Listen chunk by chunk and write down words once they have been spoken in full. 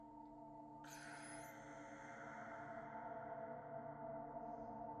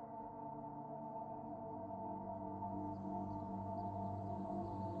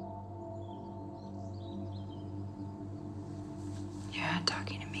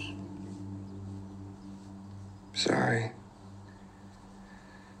Sorry.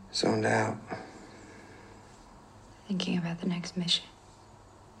 Zoned out. Thinking about the next mission.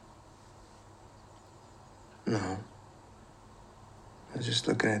 No. I was just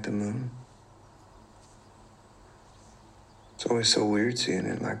looking at the moon. It's always so weird seeing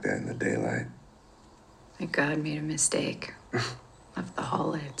it like that in the daylight. Like God made a mistake. Left the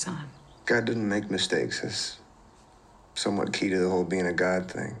hall lights on. God didn't make mistakes. That's somewhat key to the whole being a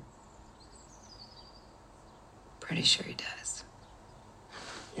God thing. Pretty sure he does.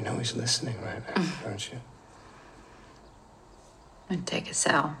 You know he's listening right now, don't you? I'd take a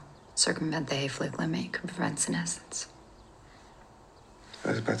cell, circumvent the Hayflick limit, could prevent senescence. I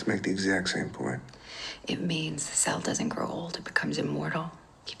was about to make the exact same point. It means the cell doesn't grow old, it becomes immortal,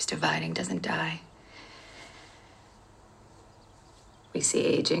 keeps dividing, doesn't die. We see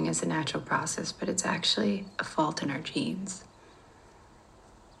aging as a natural process, but it's actually a fault in our genes.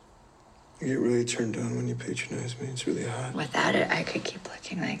 You get really turned on when you patronize me. It's really hot. Without it, I could keep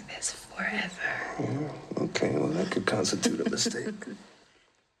looking like this forever. Oh, okay, well, that could constitute a mistake.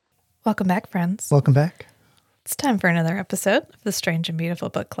 Welcome back, friends. Welcome back. It's time for another episode of the Strange and Beautiful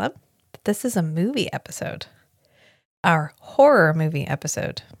Book Club. But this is a movie episode. Our horror movie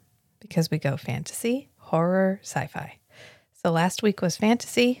episode. Because we go fantasy, horror, sci-fi. So last week was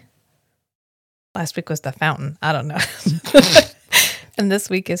fantasy. Last week was The Fountain. I don't know. And this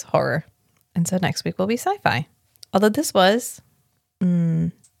week is horror. And so next week will be sci-fi. Although this was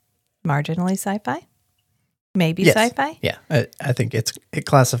marginally sci-fi. Maybe yes. Sci-fi. Yeah, I think it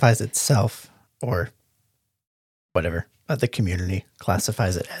classifies itself, or whatever, the community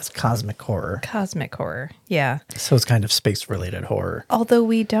classifies it as cosmic horror. Cosmic horror, yeah. So it's kind of space-related horror. Although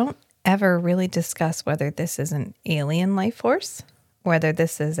we don't ever really discuss whether this is an alien life force, whether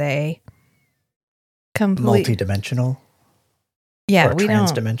this is a complete... Multidimensional? Yeah, or we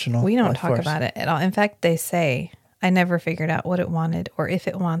transdimensional don't life talk force. about it at all. In fact, they say, I never figured out what it wanted or if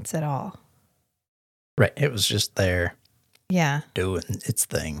it wants at all. Right, it was just there. Yeah. Doing its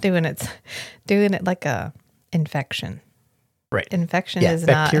thing. Doing it like a infection. Right. Infection yeah, is not...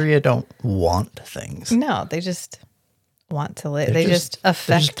 bacteria don't want things. No, they just want to live. They're They just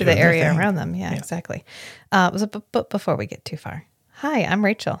affect doing the their area thing. around them. Yeah, exactly. But before we get too far, hi, I'm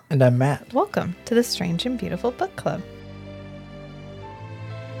Rachel. And I'm Matt. Welcome to the Strange and Beautiful Book Club.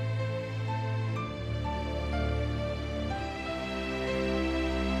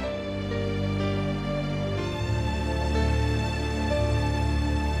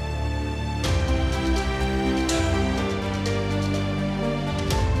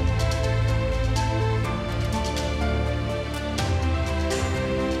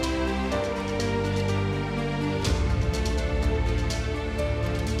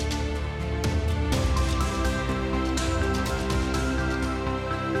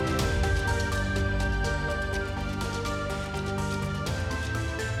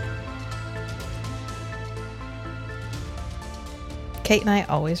 Kate and I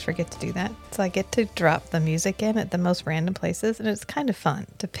always forget to do that. So I get to drop the music in at the most random places, and it's kind of fun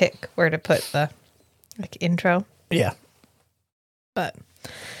to pick where to put the intro. Yeah. But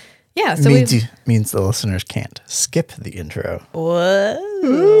yeah, so means the listeners can't skip the intro.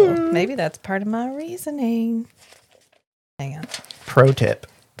 Whoa. Maybe that's part of my reasoning. Hang on. Pro tip.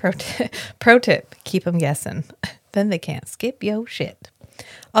 Pro tip. Keep them guessing. Then they can't skip yo shit.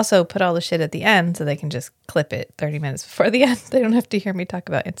 Also, put all the shit at the end so they can just clip it 30 minutes before the end. They don't have to hear me talk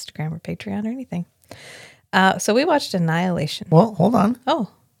about Instagram or Patreon or anything. So we watched Annihilation. Well, hold on. Oh.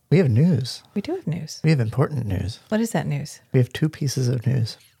 We have news. We do have news. We have important news. What is that news? We have 2 pieces of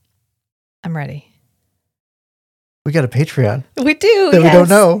news. I'm ready. We got a Patreon. We do. That yes. we don't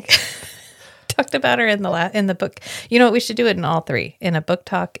know. Talked about her in the book. You know what? We should do it in all 3. In a book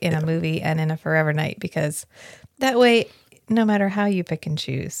talk, in a movie, and in a forever night. Because that way, no matter how you pick and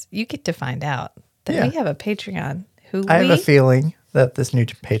choose, you get to find out that we have a Patreon. I have a feeling that this new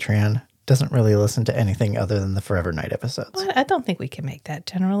Patreon doesn't really listen to anything other than the Forever Night episodes. Well, I don't think we can make that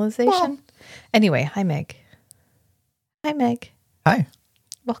generalization. Well, anyway, hi, Meg. Hi, Meg. Hi.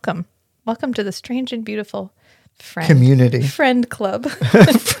 Welcome. Welcome to the Strange and Beautiful Community. Friend Club.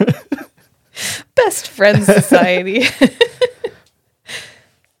 Best Friend Society.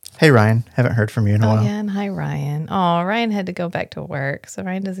 Hey, Ryan. Haven't heard from you in a while. Yeah, and hi, Ryan. Oh, Ryan had to go back to work, so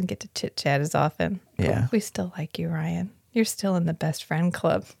Ryan doesn't get to chit-chat as often. Yeah. But we still like you, Ryan. You're still in the Best Friend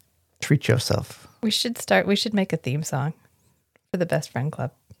Club. Treat yourself. We should make a theme song for the Best Friend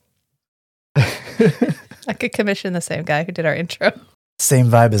Club. I could commission the same guy who did our intro.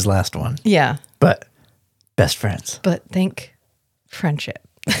 Same vibe as last one. Yeah. But best friends. But think friendship.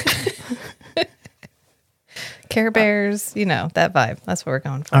 Care Bears, that vibe. That's what we're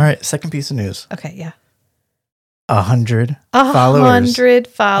going for. All right, second piece of news. Okay, yeah. 100 followers. 100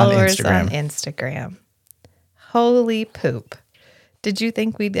 followers Instagram. on Instagram. Holy poop. Did you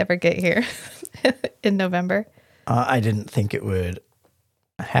think we'd ever get here in November? I didn't think it would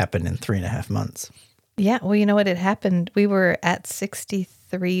happen in 3.5 months. Yeah, well, you know what? It happened. We were at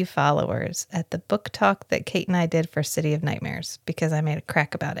 63 followers at the book talk that Kate and I did for City of Nightmares because I made a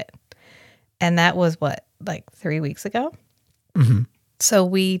crack about it. And that was what, like 3 weeks ago? Mm-hmm. So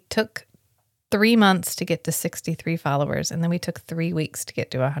we took 3 months to get to 63 followers, and then we took 3 weeks to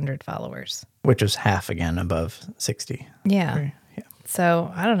get to 100 followers. Which was half again above 60. Yeah. Yeah.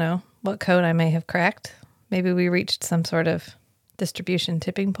 So I don't know what code I may have cracked. Maybe we reached some sort of distribution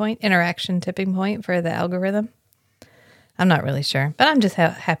tipping point, interaction tipping point for the algorithm. I'm not really sure, but I'm just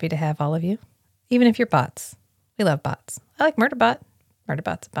happy to have all of you, even if you're bots. We love bots. I like Murderbot.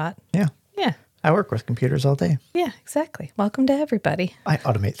 Murderbot's a bot. Yeah. Yeah. I work with computers all day. Yeah, exactly. Welcome to everybody. I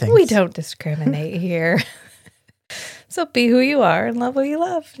automate things. We don't discriminate here. So be who you are and love what you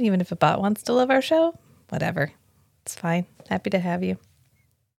love. Even if a bot wants to love our show, whatever. It's fine. Happy to have you.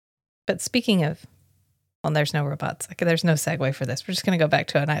 But speaking of, well, there's no robots. Like, there's no segue for this. We're just going to go back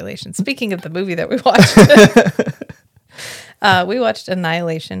to Annihilation. Speaking of the movie that we watched, we watched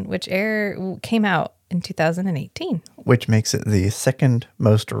Annihilation, which came out in 2018. Which makes it the second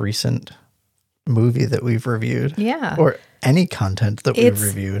most recent movie that we've reviewed. Yeah. Or any content that we've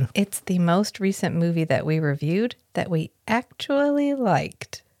reviewed. It's the most recent movie that we reviewed that we actually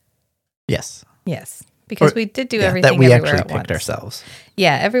liked. Yes. Yes. Because we did do everything that we everywhere actually at picked once. ourselves.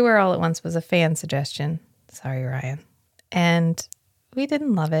 Yeah, Everywhere All at Once was a fan suggestion. Sorry, Ryan. And we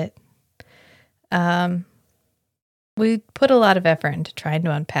didn't love it. We put a lot of effort into trying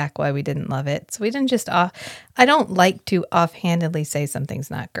to unpack why we didn't love it. So we didn't just I don't like to offhandedly say something's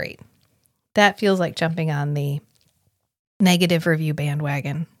not great. That feels like jumping on the negative review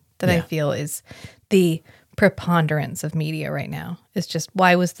bandwagon that I feel is the preponderance of media right now. It's just,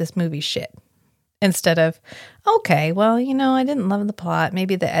 why was this movie shit? Instead of, okay, well, you know, I didn't love the plot.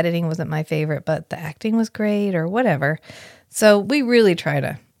 Maybe the editing wasn't my favorite, but the acting was great or whatever. So we really try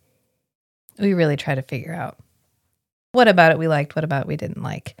to figure out what about it we liked, what about it we didn't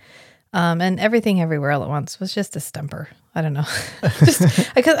like. And Everything Everywhere All at Once was just a stumper. I don't know.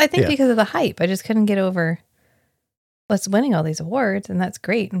 I think because of the hype, I just couldn't get over what's winning all these awards, and that's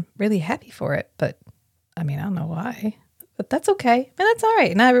great. I'm really happy for it, but I mean, I don't know why. But that's okay. I mean, that's all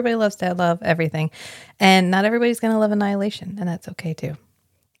right. Not everybody loves to love everything. And not everybody's going to love Annihilation. And that's okay, too.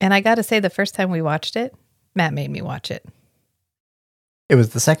 And I got to say, the first time we watched it, Matt made me watch it. It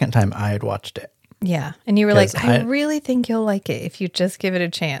was the second time I had watched it. Yeah. And you were like, I really think you'll like it if you just give it a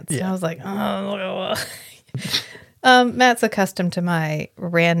chance. Yeah. And I was like, oh. Matt's accustomed to my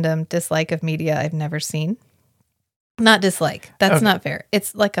random dislike of media I've never seen. Not dislike. That's not fair.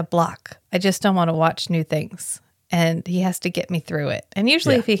 It's like a block. I just don't want to watch new things. And he has to get me through it. And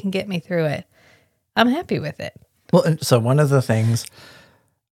usually if he can get me through it, I'm happy with it. Well, and so one of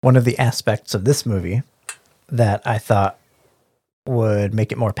the aspects of this movie that I thought would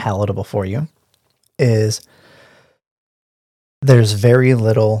make it more palatable for you is there's very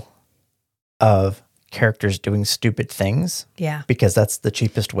little of characters doing stupid things. Yeah. Because that's the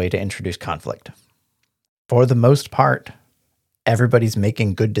cheapest way to introduce conflict. For the most part, everybody's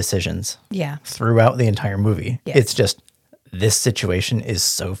making good decisions throughout the entire movie. Yes. It's just this situation is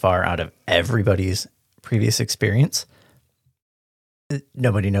so far out of everybody's previous experience.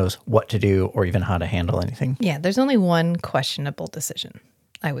 Nobody knows what to do or even how to handle anything. Yeah, there's only one questionable decision,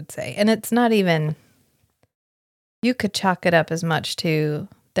 I would say. And it's not even, you could chalk it up as much to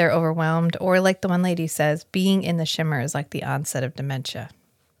they're overwhelmed, or like the one lady says, being in the shimmer is like the onset of dementia.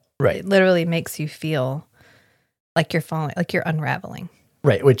 Right. It literally makes you feel like you're falling, like you're unraveling.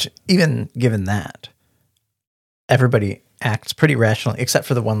 Right, which even given that, everybody acts pretty rationally, except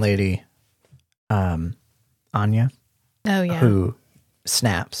for the one lady, Anya. Oh, yeah. Who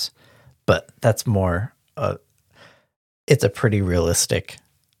snaps. But that's more, it's a pretty realistic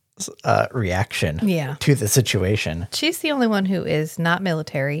reaction to the situation. She's the only one who is not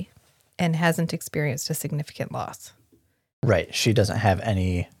military and hasn't experienced a significant loss. Right. She doesn't have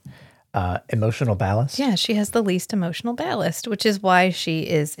any emotional ballast. Yeah, she has the least emotional ballast, which is why she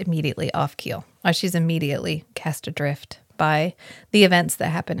is immediately off keel. Why she's immediately cast adrift by the events that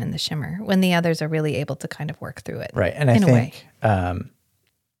happen in the shimmer when the others are really able to kind of work through it. Right. And I think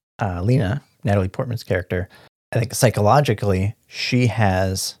Lena, Natalie Portman's character, I think psychologically she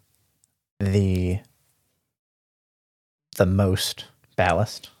has the most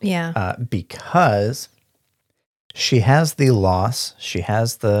ballast. Yeah. Because she has the loss, she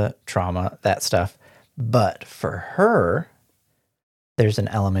has the trauma, that stuff. But for her, there's an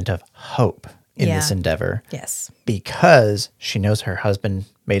element of hope in this endeavor. Yes. Because she knows her husband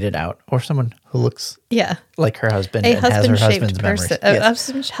made it out, or someone who looks like her husband and has her husband's memories. A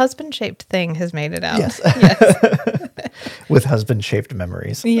husband-shaped thing has made it out. Yes. Yes. With husband-shaped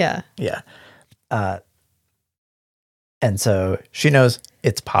memories. Yeah. Yeah. And so she knows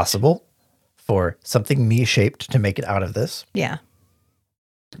it's possible for something me-shaped to make it out of this. Yeah.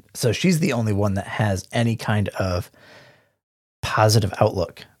 So she's the only one that has any kind of positive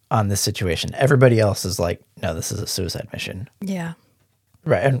outlook on this situation. Everybody else is like, no, this is a suicide mission. Yeah.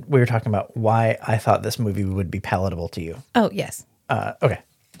 Right. And we were talking about why I thought this movie would be palatable to you. Oh, yes. Okay.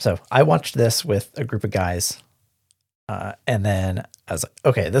 So I watched this with a group of guys. And then I was like,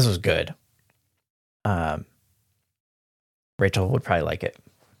 okay, this was good. Rachel would probably like it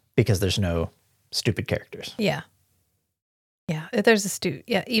because there's no stupid characters. Yeah. Yeah. If there's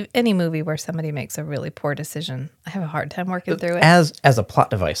any movie where somebody makes a really poor decision, I have a hard time working through it. As a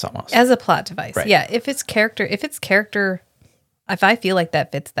plot device almost. As a plot device. Right. Yeah. If I feel like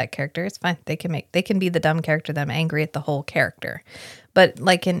that fits that character, it's fine. They can be the dumb character that I'm angry at the whole character. But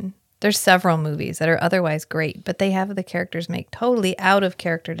there's several movies that are otherwise great, but they have the characters make totally out of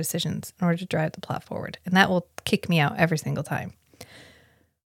character decisions in order to drive the plot forward. And that will kick me out every single time.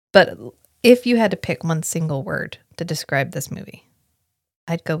 But if you had to pick one single word to describe this movie,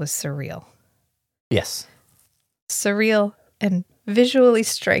 I'd go with surreal. Yes. Surreal and visually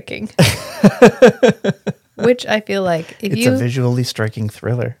striking. Which I feel like it's a visually striking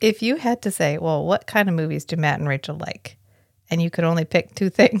thriller. If you had to say, well, what kind of movies do Matt and Rachel like? And you could only pick two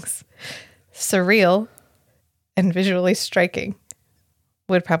things, surreal and visually striking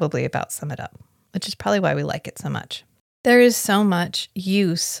would probably about sum it up, which is probably why we like it so much. There is so much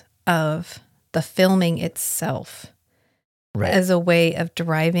use of the filming itself as a way of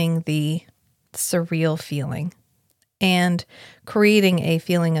driving the surreal feeling and creating a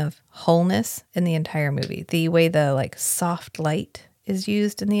feeling of wholeness in the entire movie. The way the soft light is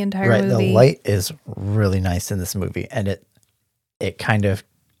used in the entire movie. The light is really nice in this movie, and it kind of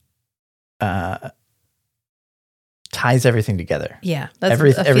ties everything together. Yeah, that's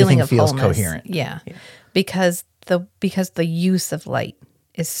everything feels wholeness. Coherent. Yeah, because the use of light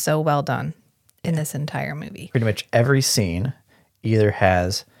is so well done in this entire movie. Pretty much every scene either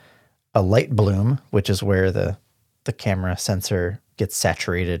has a light bloom, which is where the camera sensor gets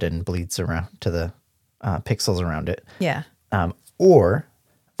saturated and bleeds around to the pixels around it. Yeah. Or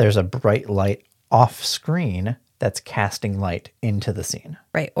there's a bright light off screen that's casting light into the scene.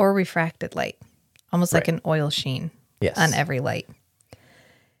 Right. Or refracted light, almost like an oil sheen on every light.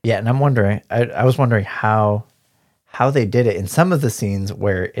 Yeah. And I'm wondering, I was wondering how they did it in some of the scenes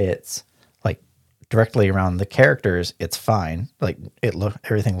where it's directly around the characters. It's fine.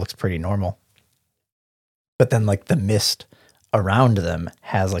 Everything looks pretty normal. But then the mist around them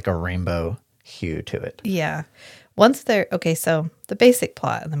has a rainbow hue to it. Yeah. So the basic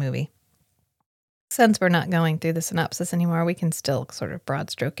plot of the movie, since we're not going through the synopsis anymore, we can still sort of broad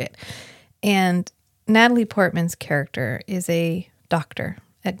stroke it. And Natalie Portman's character is a doctor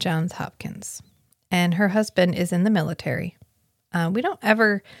at Johns Hopkins, and her husband is in the military. We don't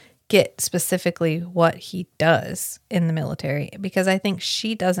ever get specifically what he does in the military because I think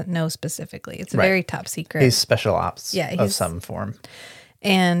she doesn't know specifically. It's very top secret. He's special ops of some form.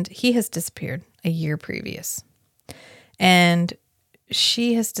 And he has disappeared a year previous. And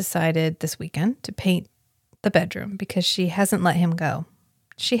she has decided this weekend to paint the bedroom because she hasn't let him go.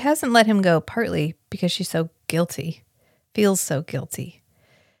 She hasn't let him go partly because she's so guilty, feels so guilty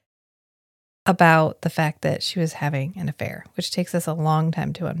about the fact that she was having an affair, which takes us a long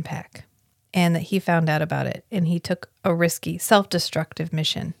time to unpack, and that he found out about it. And he took a risky, self-destructive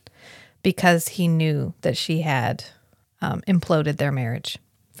mission because he knew that she had imploded their marriage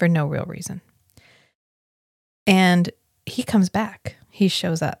for no real reason. And he comes back. He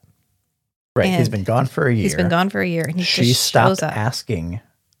shows up. Right. He's been gone for a year. And she just stopped shows up. asking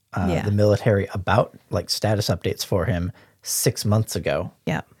the military about status updates for him 6 months ago.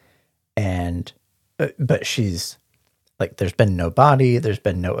 Yeah. And, but she's there's been no body, there's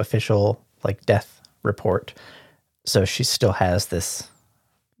been no official death report. So she still has this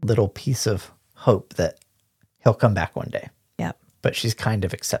little piece of hope that he'll come back one day. Yeah. But she's kind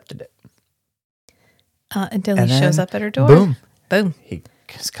of accepted it. Until he shows up at her door. Boom.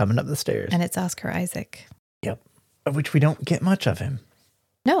 He's coming up the stairs. And it's Oscar Isaac. Yep. Of which we don't get much of him.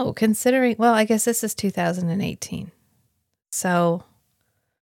 No, considering, I guess this is 2018. So.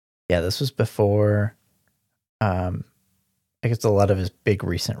 Yeah, this was before, I guess a lot of his big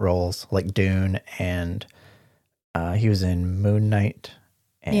recent roles, like Dune, and he was in Moon Knight.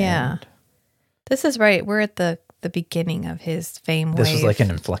 And yeah. This is right. We're at the the beginning of his fame This wave. was like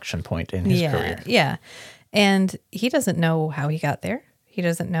an inflection point in his career. Yeah. And he doesn't know how he got there. He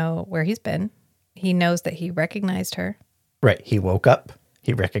doesn't know where he's been. He knows that he recognized her. Right. He woke up.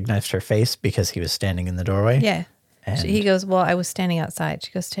 He recognized her face because he was standing in the doorway. Yeah. And He goes, well, I was standing outside.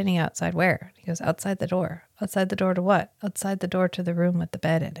 She goes, standing outside where? He goes, outside the door. Outside the door to what? Outside the door to the room with the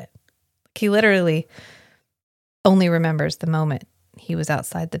bed in it. He literally only remembers the moment he was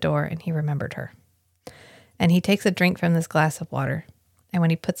outside the door and he remembered her. And he takes a drink from this glass of water. And when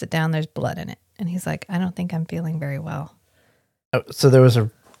he puts it down, there's blood in it. And he's like, I don't think I'm feeling very well. Oh, so there was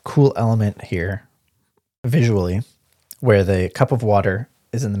a cool element here visually where the cup of water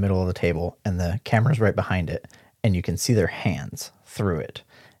is in the middle of the table and the camera's right behind it. And you can see their hands through it.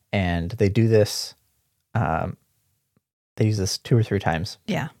 And they do this, they use this 2 or 3 times.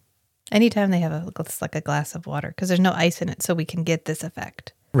 Yeah. Anytime they have like a glass of water, because there's no ice in it, so we can get this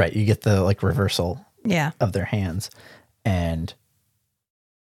effect. Right. You get the like reversal Yeah. of their hands. And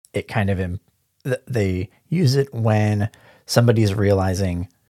it kind of, they use it when somebody's realizing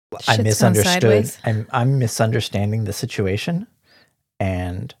I Shit's misunderstood. gone sideways. I'm misunderstanding the situation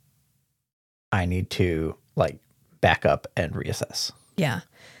and I need to like back up and reassess. Yeah.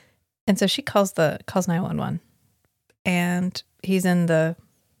 And so she calls 911 and he's in the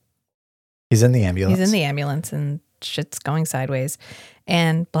ambulance. He's in the ambulance and shit's going sideways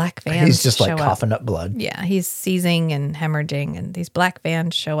and black vans He's just like show coughing up blood. Yeah, he's seizing and hemorrhaging and these black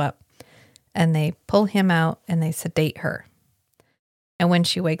vans show up and they pull him out and they sedate her. And when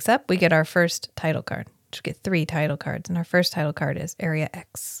she wakes up, we get our first title card. We get 3 title cards and our first title card is Area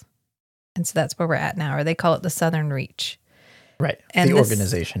X. And so that's where we're at now, or they call it the Southern Reach. Right. And the this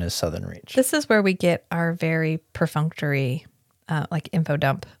organization is Southern Reach. This is where we get our very perfunctory like info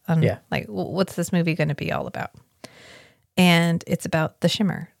dump on like what's this movie going to be all about. And it's about the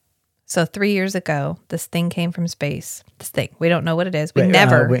shimmer. So 3 years ago, this thing came from space. This thing, we don't know what it is. We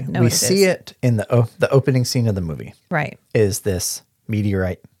never know what it is. We see it in the opening scene of the movie. Right. Is this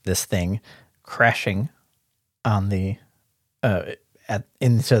meteorite, this thing crashing on the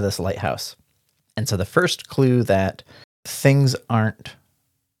into this lighthouse. And so the first clue that things aren't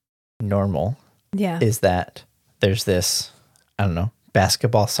normal is that there's this, I don't know,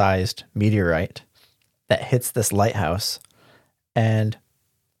 basketball-sized meteorite that hits this lighthouse and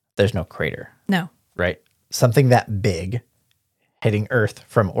there's no crater. No. Right? Something that big hitting Earth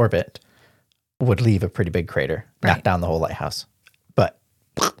from orbit would leave a pretty big crater, knock down the whole lighthouse. But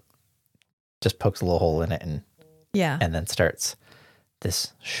just pokes a little hole in it and then starts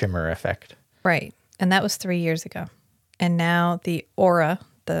this shimmer effect. Right. And that was 3 years ago. And now the aura,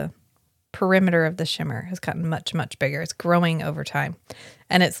 the perimeter of the shimmer has gotten much, much bigger. It's growing over time.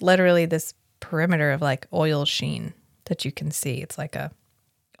 And it's literally this perimeter of like oil sheen that you can see. It's like a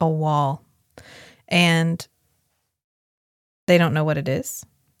wall. And they don't know what it is.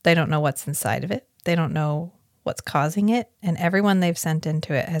 They don't know what's inside of it. They don't know what's causing it. And everyone they've sent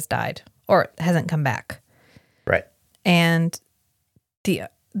into it has died or hasn't come back. Right. And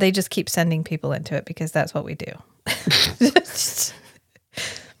they just keep sending people into it because that's what we do.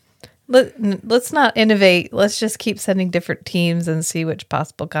 Let's not innovate. Let's just keep sending different teams and see which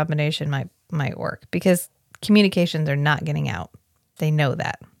possible combination might work, because communications are not getting out. They know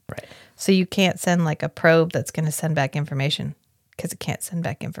that. Right. So you can't send like a probe that's going to send back information because it can't send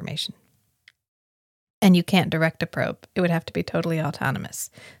back information. And you can't direct a probe. It would have to be totally autonomous.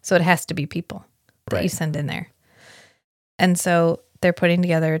 So it has to be people that you send in there. And so they're putting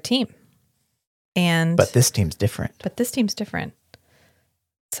together a team. But this team's different.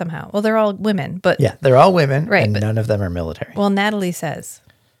 Somehow. Well, they're all women, but... Yeah, they're all women, right, and none of them are military. Well, Natalie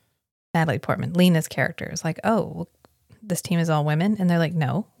Portman, Lena's character, is like, oh, well, this team is all women? And they're like,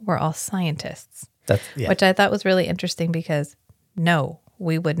 no, we're all scientists. Which I thought was really interesting because, no,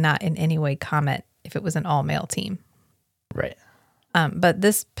 we would not in any way comment if it was an all-male team. Right. But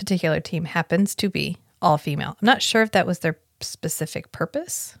this particular team happens to be all female. I'm not sure if that was their specific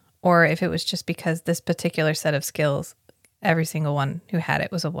purpose or if it was just because this particular set of skills, every single one who had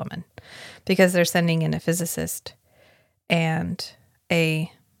it was a woman, because they're sending in a physicist and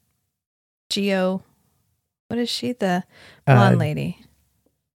a what is she? The blonde lady.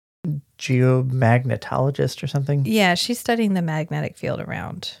 Geomagnetologist or something? Yeah, she's studying the magnetic field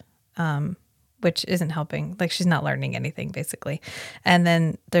around, which isn't helping. Like, she's not learning anything, basically. And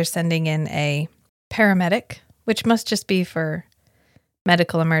then they're sending in a paramedic, which must just be for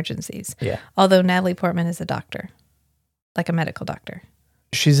medical emergencies. Yeah. Although Natalie Portman is a doctor, like a medical doctor.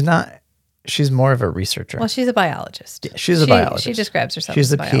 She's not. She's more of a researcher. Well, she's a biologist. Yeah, she's a biologist. She describes herself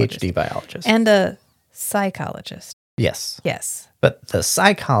as a biologist. PhD biologist. And a psychologist. Yes. Yes. But the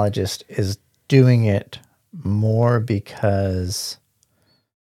psychologist is doing it more because,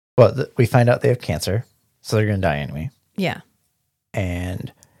 well, we find out they have cancer, so they're going to die anyway. Yeah.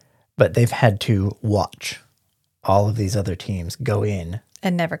 But they've had to watch all of these other teams go in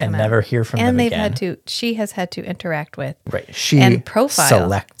and never come and out. never hear from them again. She has had to interact with. Right. She and profile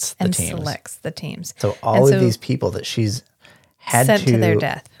selects the and teams. selects the teams. So all of these people that she's had sent to their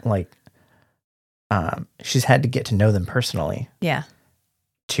death. Like, she's had to get to know them personally. Yeah.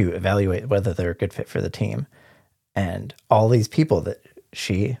 To evaluate whether they're a good fit for the team. And all these people that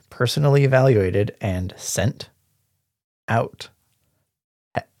she personally evaluated and sent out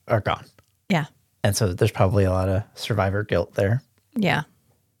are gone. Yeah. And so there's probably a lot of survivor guilt there. Yeah.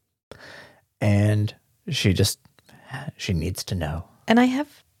 And she needs to know. And I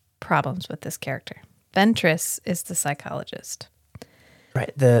have problems with this character. Ventress is the psychologist.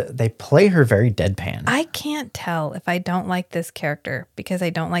 Right. They play her very deadpan. I can't tell if I don't like this character because I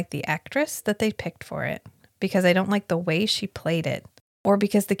don't like the actress that they picked for it, because I don't like the way she played it, or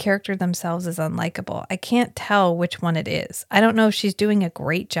because the character themselves is unlikable. I can't tell which one it is. I don't know if she's doing a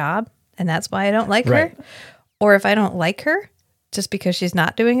great job and that's why I don't like her, or if I don't like her just because she's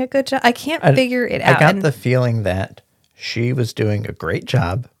not doing a good job. I can't figure it out. I got the feeling that she was doing a great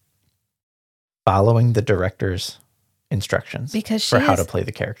job following the director's instructions because for how to play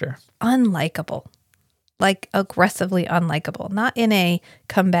the character. Unlikable, like aggressively unlikable, not in a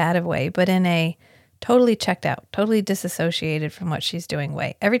combative way, but in a totally checked out, totally disassociated from what she's doing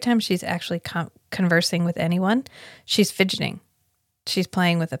way. Every time she's actually conversing with anyone, she's fidgeting. She's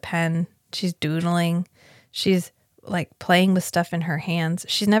playing with a pen. She's doodling. She's like playing with stuff in her hands.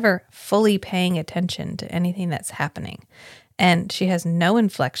 She's never fully paying attention to anything that's happening. And she has no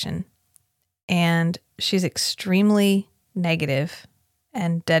inflection. And she's extremely negative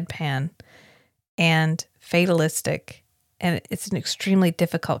and deadpan and fatalistic. And it's an extremely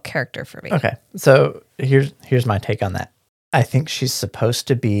difficult character for me. Okay. So here's my take on that. I think she's supposed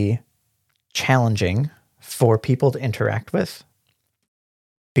to be challenging for people to interact with,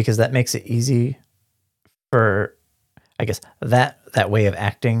 because that makes it easy for, I guess, that way of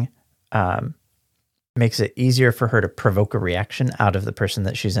acting makes it easier for her to provoke a reaction out of the person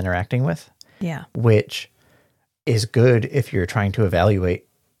that she's interacting with. Yeah. Which is good if you're trying to evaluate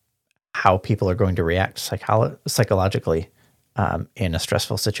how people are going to react psychologically in a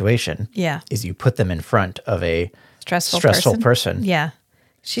stressful situation. Yeah. Is you put them in front of a stressful person. Yeah.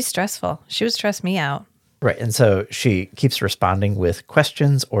 She's stressful. She would stress me out. Right. And so she keeps responding with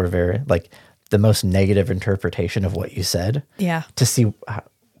questions or very like the most negative interpretation of what you said. Yeah. To see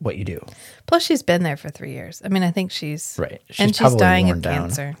what you do. Plus, she's been there for 3 years. I mean, I think she's right. She's dying of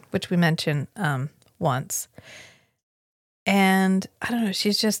cancer, which we mentioned once. And I don't know.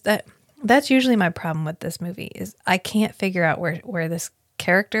 She's just that. That's usually my problem with this movie is I can't figure out where this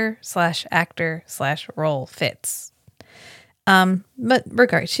character / actor / role fits. But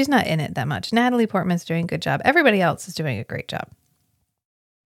regardless, she's not in it that much. Natalie Portman's doing a good job. Everybody else is doing a great job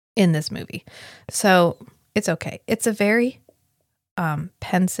in this movie. So it's okay. It's a very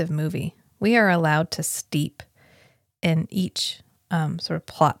pensive movie. We are allowed to steep in each sort of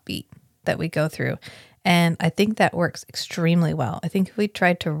plot beat that we go through. And I think that works extremely well. I think if we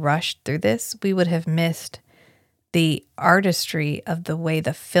tried to rush through this, we would have missed the artistry of the way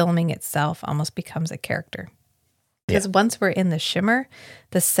the filming itself almost becomes a character. Because once we're in the shimmer,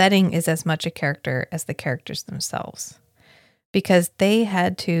 the setting is as much a character as the characters themselves. Because they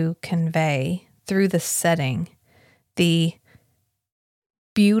had to convey through the setting the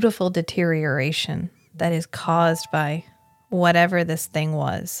beautiful deterioration that is caused by whatever this thing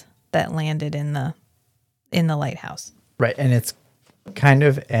was that landed in the lighthouse. Right. And it's kind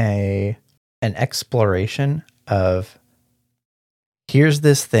of an exploration of here's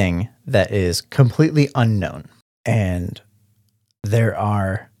this thing that is completely unknown. And there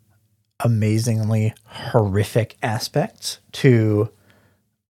are amazingly horrific aspects to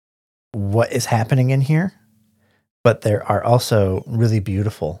what is happening in here. But there are also really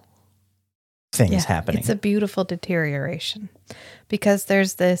beautiful things happening. It's a beautiful deterioration because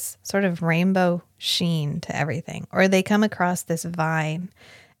there's this sort of rainbow sheen to everything. Or they come across this vine,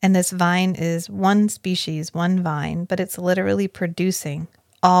 and this vine is one species, one vine, but it's literally producing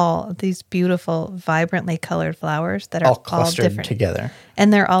all of these beautiful, vibrantly colored flowers that are all clustered different together.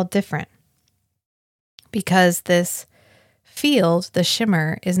 And they're all different because this field, the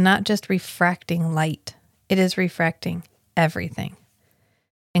shimmer, is not just refracting light. It is refracting everything,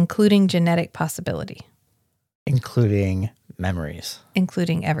 including genetic possibility. Including memories.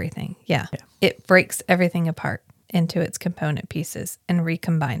 Including everything. Yeah. It breaks everything apart into its component pieces and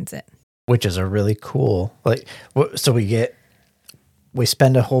recombines it. Which is a really cool, so we get we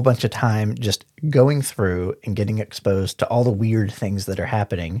spend a whole bunch of time just going through and getting exposed to all the weird things that are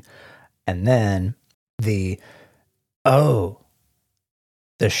happening. And then the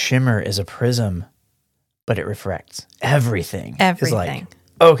shimmer is a prism, but it refracts everything. Everything. Like,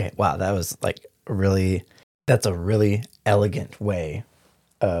 okay, wow, that was like that's a really elegant way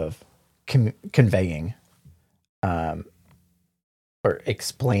of conveying or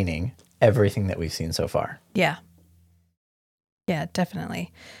explaining everything that we've seen so far. Yeah. Yeah,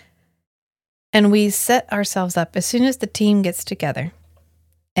 definitely. And we set ourselves up as soon as the team gets together.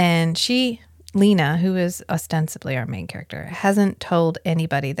 And Lena, who is ostensibly our main character, hasn't told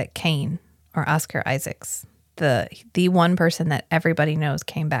anybody that Kane or Oscar Isaacs, the one person that everybody knows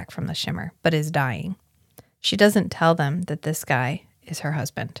came back from the shimmer, but is dying. She doesn't tell them that this guy is her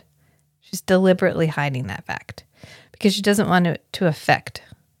husband. She's deliberately hiding that fact because she doesn't want it to affect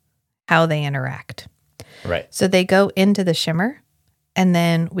how they interact. Right. So they go into the shimmer, and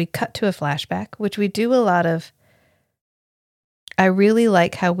then we cut to a flashback, which we do a lot of. I really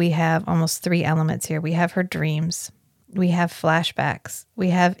like how we have almost 3 elements here. We have her dreams, we have flashbacks, we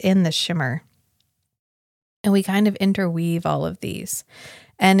have in the shimmer, and we kind of interweave all of these.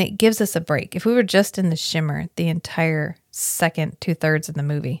 And it gives us a break. If we were just in the shimmer the entire second 2/3 of the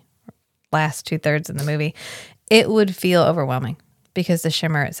movie, last 2/3 of the movie, it would feel overwhelming because the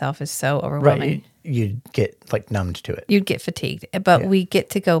shimmer itself is so overwhelming. Right. You'd get like numbed to it. You'd get fatigued. But we get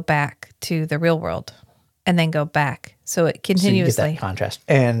to go back to the real world and then go back. So it continuously. So you get that contrast.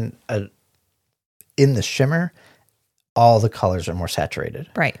 And in the shimmer, all the colors are more saturated.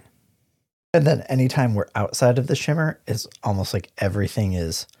 Right. And then anytime we're outside of the shimmer, it's almost like everything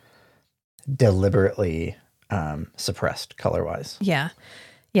is deliberately suppressed color-wise. Yeah.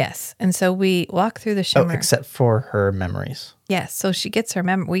 Yes. And so we walk through the shimmer. Oh, except for her memories. Yes. So she gets her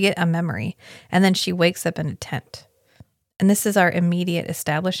we get a memory, and then she wakes up in a tent. And this is our immediate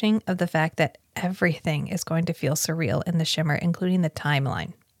establishing of the fact that everything is going to feel surreal in the shimmer, including the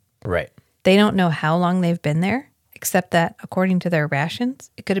timeline. Right. They don't know how long they've been there, except that according to their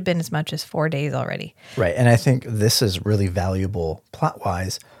rations, it could have been as much as 4 days already. Right. And I think this is really valuable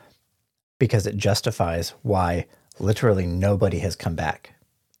plot-wise because it justifies why literally nobody has come back.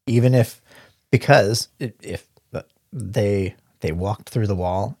 Even if they walked through the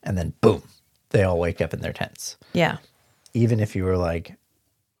wall and then boom, they all wake up in their tents. Yeah. Even if you were like,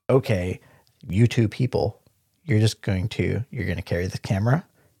 okay, you 2 people, you're going to carry the camera,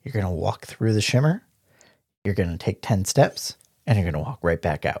 you're going to walk through the shimmer, you're going to take 10 steps, and you're going to walk right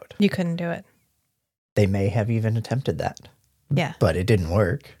back out. You couldn't do it. They may have even attempted that. Yeah. But it didn't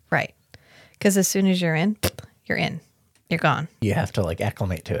work. Right. Because as soon as you're in. You're gone. You have to like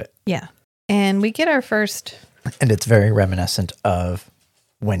acclimate to it. Yeah. And we get our first. And it's very reminiscent of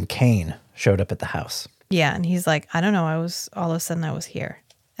when Kane showed up at the house. Yeah. And he's like, I don't know. All of a sudden I was here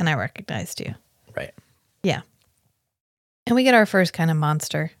and I recognized you. Right. Yeah. And we get our first kind of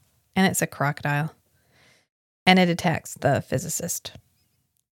monster, and it's a crocodile. And it attacks the physicist.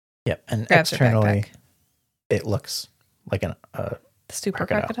 Yep. And grabs externally, it looks like a super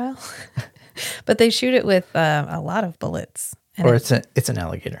crocodile. But they shoot it with a lot of bullets. And or it's an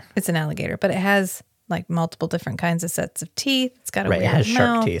alligator. It's an alligator, but it has like multiple different kinds of sets of teeth. It's got a weird it has mouth.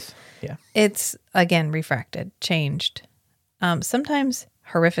 sharp teeth. Yeah. It's, again, refracted, changed. Sometimes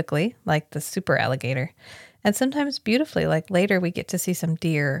horrifically, like the super alligator. And sometimes beautifully, like later we get to see some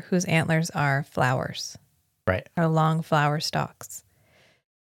deer whose antlers are flowers. Right. Are long flower stalks.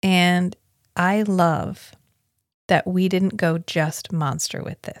 And I love that we didn't go just monster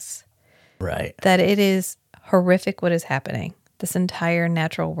with this. Right. That it is horrific what is happening. This entire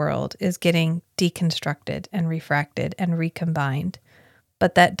natural world is getting deconstructed and refracted and recombined.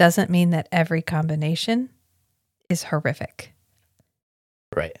 But that doesn't mean that every combination is horrific.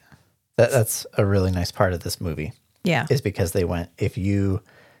 Right. That's a really nice part of this movie. Yeah. Is because they went, if you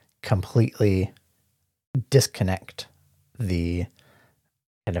completely disconnect the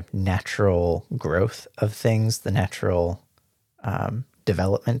kind of natural growth of things, the natural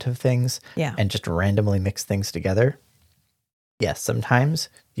development of things, yeah, and just randomly mix things together. Yes, sometimes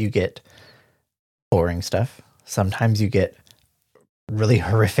you get boring stuff. Sometimes you get really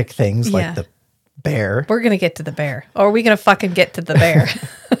horrific things like the bear. We're going to get to the bear. Or are we going to fucking get to the bear?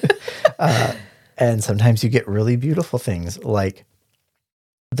 And sometimes you get really beautiful things like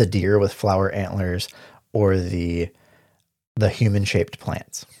the deer with flower antlers or the human-shaped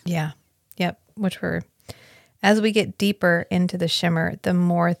plants. Yeah. Yep. Which were, as we get deeper into the shimmer, the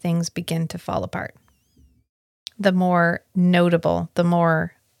more things begin to fall apart. The more notable, the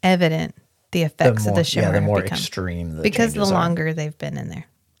more evident the effects of the shimmer the more become. extreme the because the changes longer they've been in there.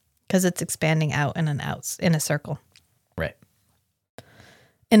 Because it's expanding out in a circle. Right.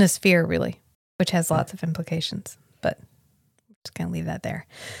 in a sphere, really, which has lots of implications, but just going to leave that there.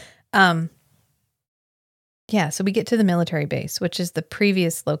 Yeah, so we get to the military base, which is the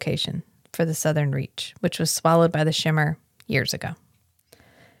previous location for the Southern Reach, which was swallowed by the Shimmer years ago.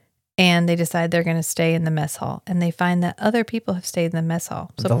 And they decide they're going to stay in the mess hall, and they find that other people have stayed in the mess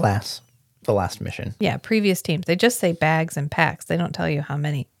hall. So the last mission. Yeah, previous teams. They just say bags and packs. They don't tell you how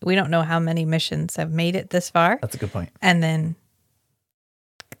many. We don't know how many missions have made it this far. That's a good point. And then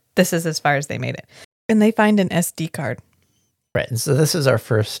this is as far as they made it. And they find an SD card. Right. And so this is our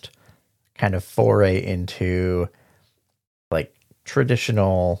first kind of foray into like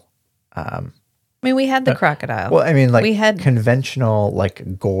traditional. I mean, we had the crocodile. Well, I mean, like we had conventional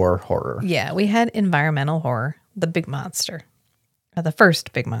like gore horror. Yeah, we had environmental horror, the big monster, the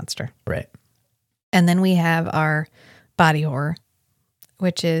first big monster. Right. And then we have our body horror,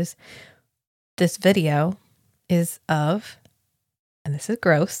 which is this video is of, and this is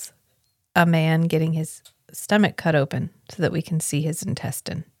gross, a man getting his stomach cut open so that we can see his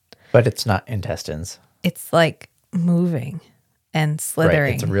intestine. But it's not intestines. It's like moving and slithering.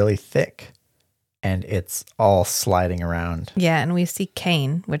 Right. It's really thick and it's all sliding around. Yeah, and we see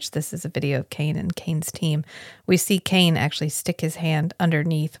Kane, which this is a video of Kane and Kane's team. We see Kane actually stick his hand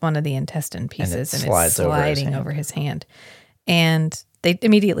underneath one of the intestine pieces and it's sliding over his hand. And they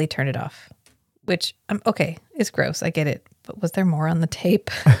immediately turn it off, which, okay, it's gross. I get it. But was there more on the tape?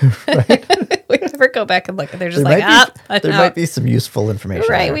 We never go back and look. They're just there might be some useful information.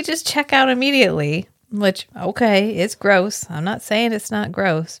 Right. There. We just check out immediately, which, okay, it's gross. I'm not saying it's not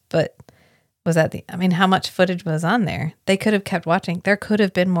gross, but was that how much footage was on there? They could have kept watching. There could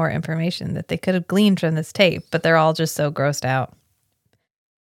have been more information that they could have gleaned from this tape, but they're all just so grossed out.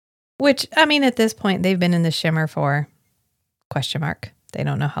 Which, at this point, they've been in the Shimmer for ? They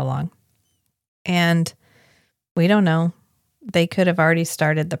don't know how long. And we don't know. They could have already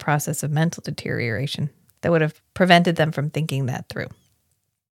started the process of mental deterioration that would have prevented them from thinking that through.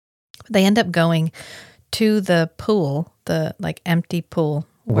 They end up going to the pool, the empty pool.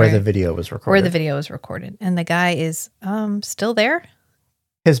 Where the video was recorded. And the guy is still there.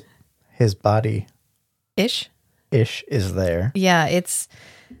 His body ish is there. Yeah, it's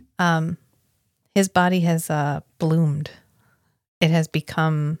his body has bloomed. It has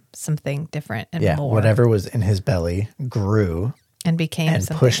become something different and more. Whatever was in his belly grew and became and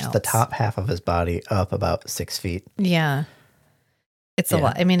something pushed else. The top half of his body up about 6 feet. Yeah. It's a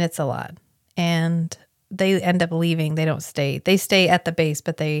lot. It's a lot. And they end up leaving. They don't stay. They stay at the base,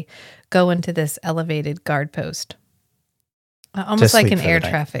 but they go into this elevated guard post. Almost like an air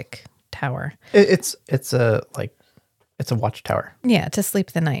traffic tower. It's a watchtower. Yeah, to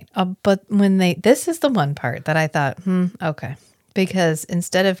sleep the night. But this is the one part that I thought, okay. Because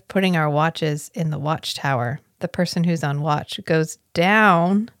instead of putting our watches in the watchtower, the person who's on watch goes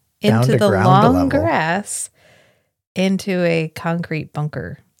down into the long level. Grass into a concrete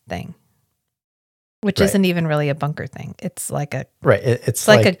bunker thing, which isn't even really a bunker thing. It's like a It's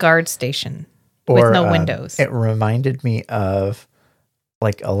like a guard station with no windows. It reminded me of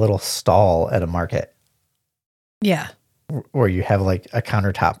like a little stall at a market. Yeah. Where you have like a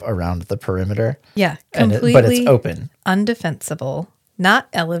countertop around the perimeter. Yeah, completely. But it's open. Undefensible, not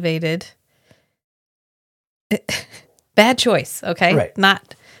elevated. Bad choice, okay? Right.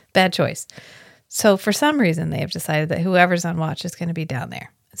 Not bad choice. So for some reason, they have decided that whoever's on watch is going to be down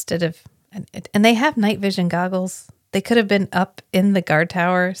there instead of, and they have night vision goggles. They could have been up in the guard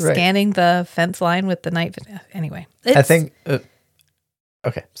tower scanning the fence line with the night vision. Anyway. I think,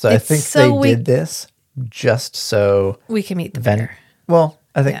 okay. So I think they did this just so we can meet the bear. Well,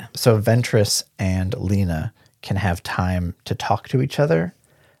 I think so Ventress and Lena can have time to talk to each other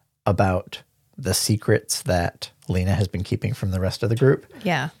about the secrets that Lena has been keeping from the rest of the group.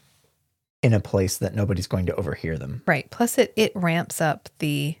 Yeah. In a place that nobody's going to overhear them. Right. Plus it ramps up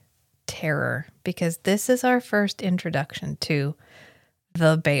the terror because this is our first introduction to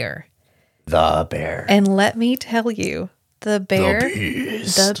the bear. The bear. And let me tell you, the bear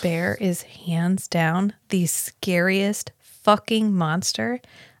is hands down the scariest fucking monster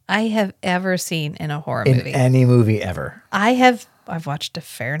I have ever seen in a horror movie. In any movie ever. I've watched a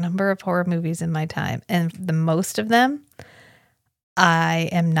fair number of horror movies in my time, and the most of them,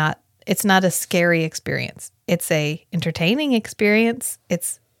 it's not a scary experience. It's a entertaining experience.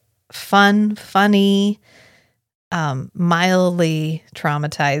 It's funny, mildly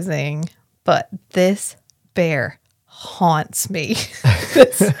traumatizing, but this bear haunts me.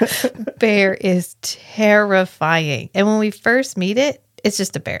 This bear is terrifying. And when we first meet it, it's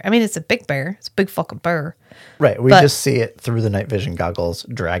just a bear. It's a big bear. It's a big fucking bear. Right. We just see it through the night vision goggles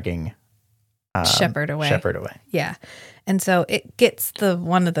dragging shepherd away. Shepherd away. Yeah. And so it gets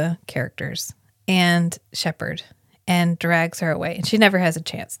one of the characters and shepherd and drags her away. And she never has a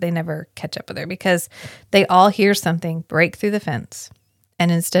chance. They never catch up with her because they all hear something break through the fence.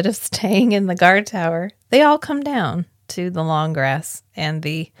 And instead of staying in the guard tower, they all come down to the long grass and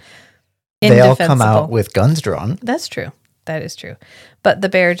the indefensible. They all come out with guns drawn. That's true. That is true. But the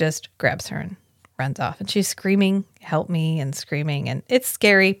bear just grabs her and runs off. And she's screaming, help me, and screaming. And it's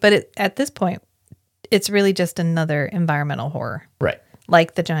scary. But at this point, it's really just another environmental horror. Right.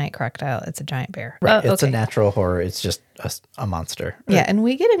 Like the giant crocodile, it's a giant bear. Right. It's a natural horror. It's just a monster. Yeah. And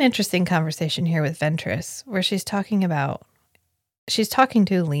we get an interesting conversation here with Ventress where she's talking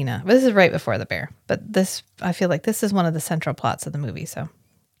to Lena. This is right before the bear. But I feel like this is one of the central plots of the movie. So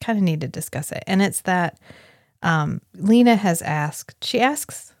kind of need to discuss it. And it's that Lena she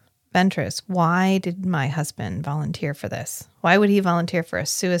asks Ventress, why did my husband volunteer for this? Why would he volunteer for a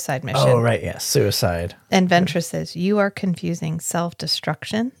suicide mission? Oh, right. Yeah. Suicide. And Ventress says, you are confusing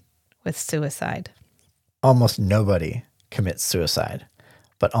self-destruction with suicide. Almost nobody commits suicide,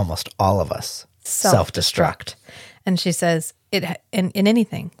 but almost all of us self-destruct. And she says, in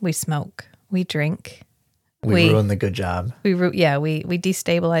anything, we smoke, we drink. We ruin the good job. We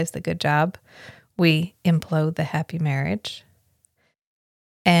destabilize the good job. We implode the happy marriage.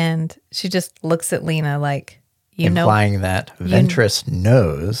 And she just looks at Lena like, implying that Ventress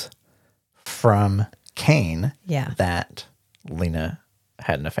knows from Kane that Lena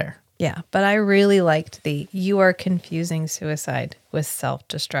had an affair. Yeah, but I really liked you are confusing suicide with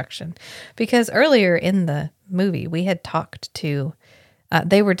self-destruction. Because earlier in the movie, we had talked to,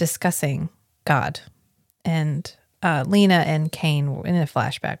 they were discussing God. And Lena and Kane, in a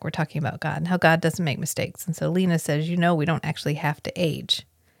flashback, were talking about God and how God doesn't make mistakes. And so Lena says, we don't actually have to age.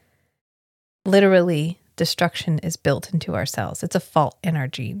 Literally, destruction is built into our cells. It's a fault in our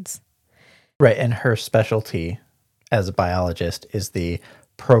genes. Right. And her specialty as a biologist is the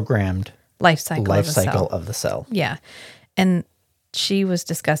programmed life cycle of the cell. Yeah. And she was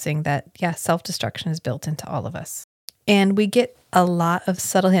discussing that, self-destruction is built into all of us. And we get a lot of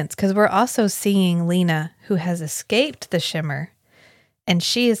subtle hints because we're also seeing Lena, who has escaped the shimmer, and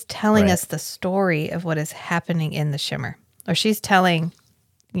she is telling us the story of what is happening in the shimmer. Or she's telling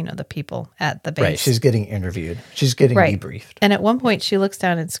the people at the base. Right, she's getting interviewed. She's getting debriefed. And at one point, she looks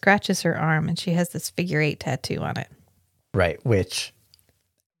down and scratches her arm, and she has this figure 8 tattoo on it. Right, which,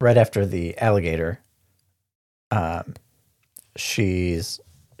 right after the alligator, she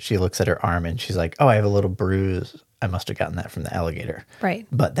looks at her arm, and she's like, oh, I have a little bruise. I must have gotten that from the alligator. Right.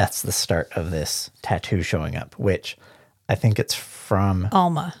 But that's the start of this tattoo showing up, which I think it's from...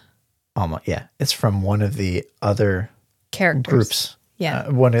 Alma, yeah. It's from one of the other... characters. Groups. Yeah.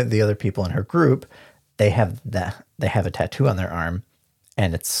 One of the other people in her group, they have a tattoo on their arm,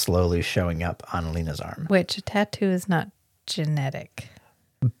 and it's slowly showing up on Lena's arm. Which a tattoo is not genetic.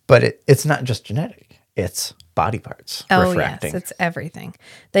 But it's not just genetic. It's body parts refracting. Yes, it's everything.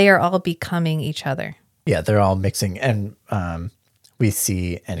 They are all becoming each other. Yeah, they're all mixing. And we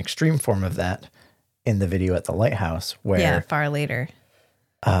see an extreme form of that in the video at the lighthouse where... Yeah, far later.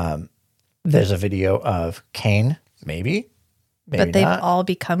 There's a video of Kane, maybe but they've not. all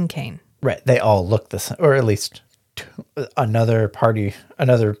become Kane. Right. They all look the same, or at least another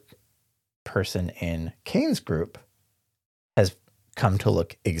person in Kane's group has come to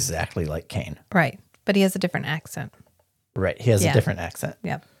look exactly like Kane. Right. But he has a different accent. Right. He has a different accent.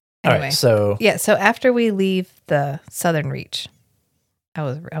 Yep. Anyway. All right. So so after we leave the Southern Reach, I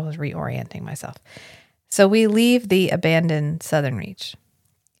was reorienting myself. So we leave the abandoned Southern Reach,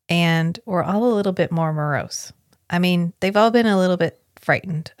 and we're all a little bit more morose. I mean, they've all been a little bit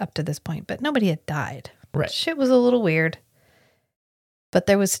frightened up to this point, but nobody had died. Right. Shit was a little weird, but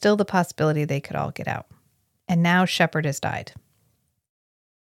there was still the possibility they could all get out. And now Shepard has died.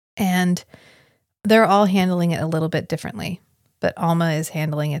 And they're all handling it a little bit differently, but Alma is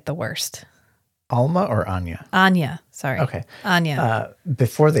handling it the worst. Alma or Anya? Anya, sorry. Okay. Anya.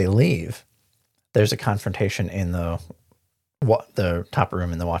 Before they leave, there's a confrontation in the top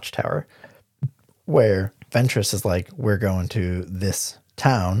room in the watchtower where Ventress is like, we're going to this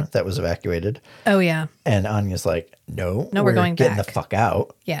town that was evacuated. Oh, yeah. And Anya's like, no, we're going getting back. the fuck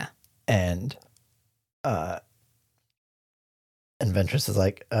out. Yeah. And Ventress is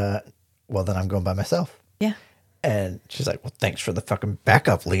like, well, then I'm going by myself. Yeah. And she's like, well, thanks for the fucking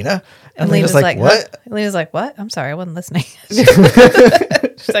backup, Lena. And Lena's like, what? Huh? Lena's like, what? I'm sorry, I wasn't listening.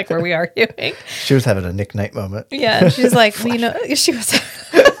 She's like, were we arguing? She was having a Nick Knight moment. Yeah. And she's like, well, she was.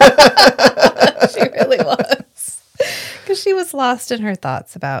 She really was. Because she was lost in her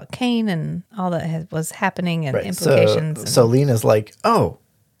thoughts about Kane and all that was happening and implications. So Lena's like, oh,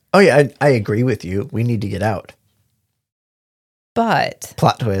 Oh, yeah, I agree with you. We need to get out. But...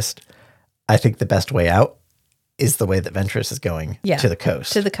 Plot twist. I think the best way out is the way that Ventress is going to the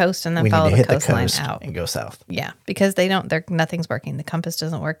coast. To the coast and then follow the coastline out. And go south. Yeah, because nothing's working. The compass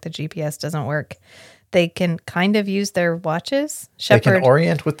doesn't work. The GPS doesn't work. They can kind of use their watches. They can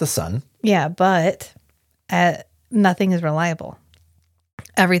orient with the sun. Yeah, but nothing is reliable.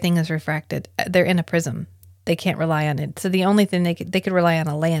 Everything is refracted. They're in a prism. They can't rely on it. So the only thing they could rely on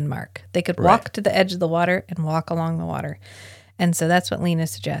a landmark. They could walk to the edge of the water and walk along the water. And so that's what Lena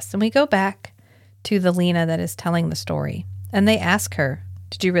suggests. And we go back to the Lena that is telling the story. And they ask her,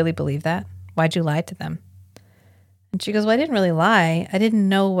 did you really believe that? Why'd you lie to them? And she goes, well, I didn't really lie. I didn't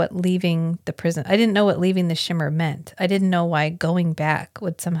know what leaving the prison, I didn't know what leaving the shimmer meant. I didn't know why going back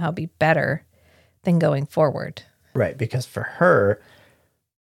would somehow be better than going forward. Right, because for her,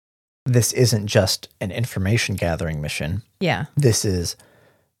 this isn't just an information gathering mission. Yeah. This is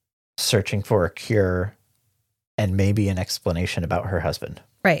searching for a cure and maybe an explanation about her husband.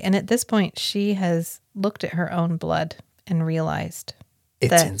 Right. And at this point, she has looked at her own blood and realized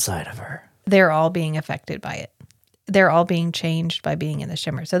it's inside of her. They're all being affected by it. They're all being changed by being in the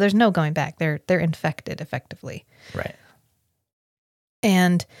shimmer. So there's no going back. They're infected effectively. Right.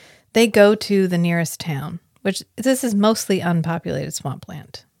 And they go to the nearest town, which this is mostly unpopulated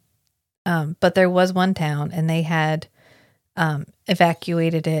swampland. But there was one town and they had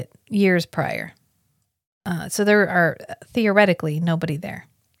evacuated it years prior. So there are theoretically nobody there.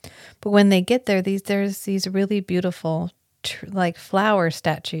 But when they get there, there's these really beautiful like flower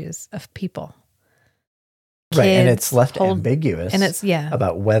statues of people. Right, and it's left ambiguous and it's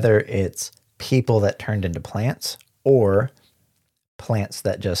about whether it's people that turned into plants or plants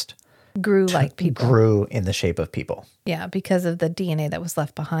that just grew like people. Grew in the shape of people. Yeah, because of the DNA that was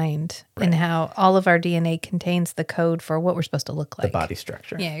left behind and how all of our DNA contains the code for what we're supposed to look like. The body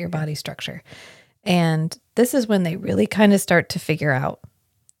structure. Yeah, your body structure. And this is when they really kind of start to figure out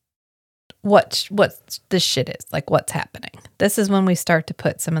what this shit is, like what's happening. This is when we start to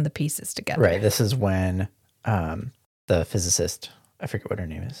put some of the pieces together. Right. This is when the physicist, I forget what her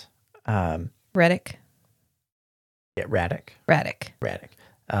name is. Radek. Yeah, Radek.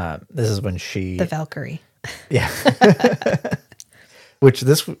 This is when the Valkyrie. Yeah. Which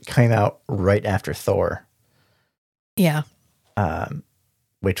this came out right after Thor. Yeah.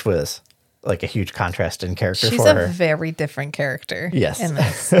 Which was like a huge contrast in character for her. She's a very different character. Yes. In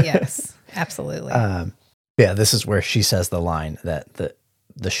this. Yes, absolutely. Yeah, this is where she says the line that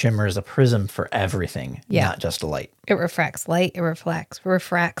the shimmer is a prism for everything, not just a light. It refracts light. It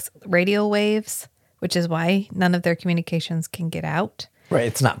refracts radio waves, which is why none of their communications can get out. Right.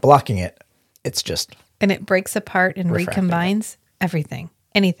 It's not blocking it. It's just... And it breaks apart and recombines everything.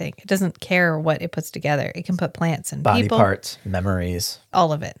 Anything. It doesn't care what it puts together. It can put plants and body people. Body parts, memories.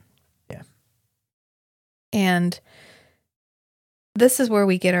 All of it. Yeah. And this is where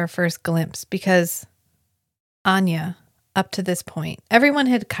we get our first glimpse because Anya, up to this point, everyone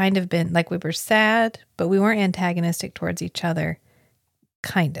had kind of been like we were sad, but we weren't antagonistic towards each other.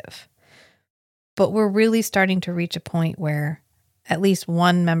 Kind of. But we're really starting to reach a point where at least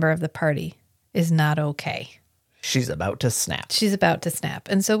one member of the party is not okay. She's about to snap.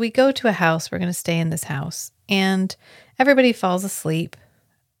 And so we go to a house. We're going to stay in this house. And everybody falls asleep.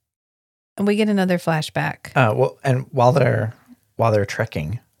 And we get another flashback. Well, and while they're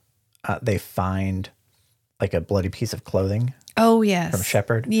trekking, they find like a bloody piece of clothing. Oh, yes. From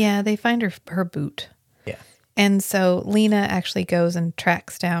Shepard. Yeah, they find her boot. Yeah. And so Lena actually goes and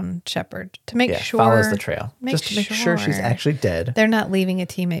tracks down Shepard to make sure. Follows the trail. Just to make sure she's actually dead. They're not leaving a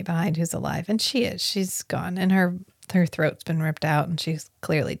teammate behind who's alive. And she is. She's gone. And her throat's been ripped out and she's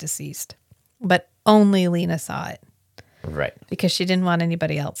clearly deceased. But only Lena saw it. Right. Because she didn't want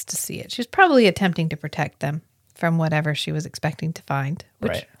anybody else to see it. She was probably attempting to protect them from whatever she was expecting to find.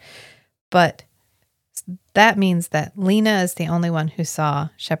 Right. But that means that Lena is the only one who saw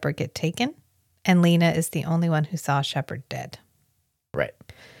Shepard get taken. And Lena is the only one who saw Shepard dead. Right.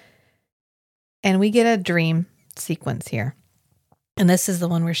 And we get a dream sequence here. And this is the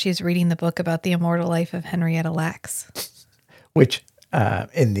one where she's reading the book about the immortal life of Henrietta Lacks. Which,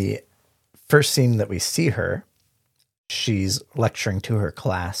 in the first scene that we see her, she's lecturing to her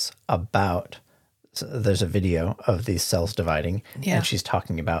class about, there's a video of these cells dividing. Yeah. And she's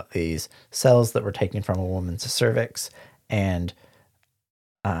talking about these cells that were taken from a woman's cervix and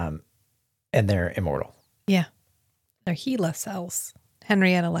they're immortal. Yeah. They're HeLa cells.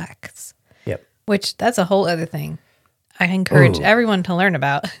 Henrietta Lacks. Yep. Which, that's a whole other thing I encourage everyone to learn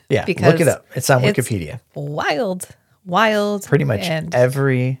about. Yeah, because look it up. It's on Wikipedia. Wild. Pretty much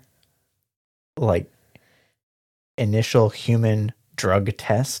every, initial human drug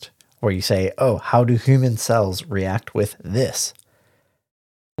test where you say, oh, how do human cells react with this?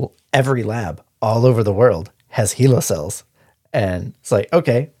 Well, every lab all over the world has HeLa cells. And it's like,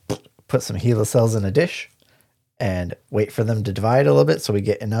 okay, put some HeLa cells in a dish and wait for them to divide a little bit so we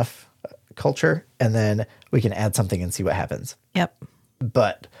get enough culture, and then we can add something and see what happens. Yep.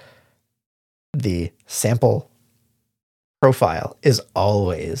 But the sample profile is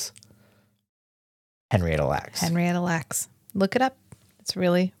always Henrietta Lacks. Henrietta Lacks. Look it up. It's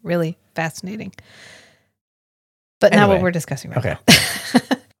really, really fascinating. But Anyway, not what we're discussing right okay. now.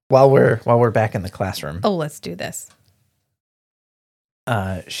 While we're back in the classroom. Oh, let's do this.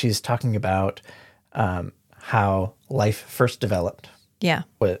 She's talking about how life first developed. Yeah.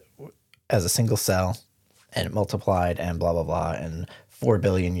 As a single cell, and it multiplied and blah, blah, blah. And 4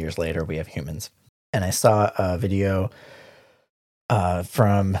 billion years later, we have humans. And I saw a video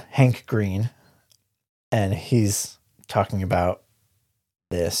from Hank Green, and he's talking about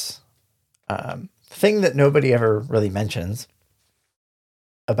this thing that nobody ever really mentions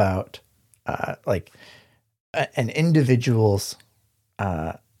about an individual's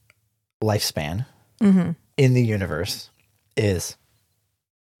lifespan Mm-hmm. in the universe is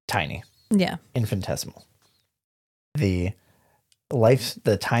tiny. Yeah. Infinitesimal. The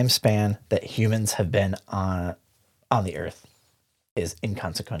time span that humans have been on the earth is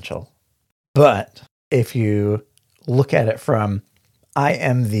inconsequential. But if you look at it from, I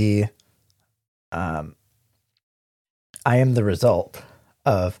am the result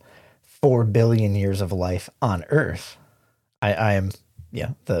of 4 billion years of life on Earth. I am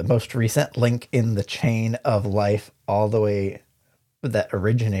the most recent link in the chain of life, all the way that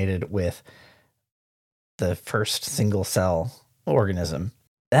originated with the first single cell organism.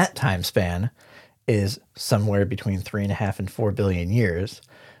 That time span is somewhere between 3.5 and 4 billion years,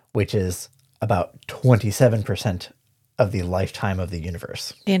 which is about 27% of the lifetime of the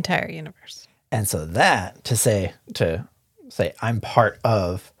universe. The entire universe. And so that to say I'm part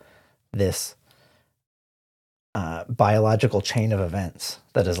of this biological chain of events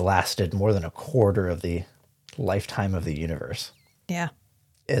that has lasted more than a quarter of the lifetime of the universe. Yeah.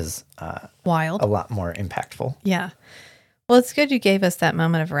 Is wild. A lot more impactful. Yeah. Well, it's good you gave us that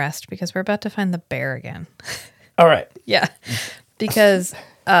moment of rest because we're about to find the bear again. All right. Yeah. Because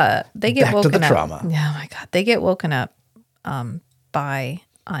they get back woken to the up. trauma. Yeah, oh my God. They get woken up by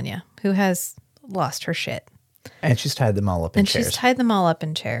Anya, who has lost her shit. And she's tied them all up in chairs. She's tied them all up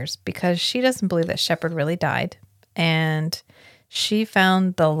in chairs because she doesn't believe that Shepard really died. And she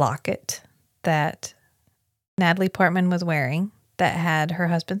found the locket that Natalie Portman was wearing that had her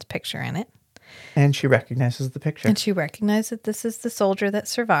husband's picture in it. And she recognizes the picture. And she recognized that this is the soldier that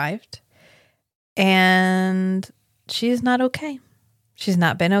survived. And she's not okay. She's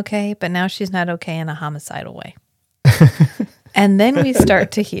not been okay, but now she's not okay in a homicidal way. And then we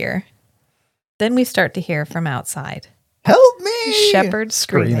start to hear from outside. Help me! Shepard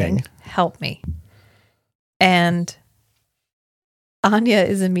screaming, help me. And Anya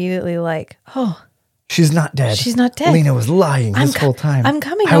is immediately like, oh, she's not dead. She's not dead. Lena was lying this whole time. I'm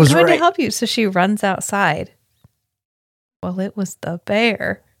coming. I'm coming to help you. So she runs outside. Well, it was the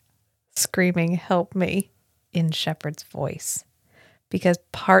bear screaming, help me, in Shepard's voice. Because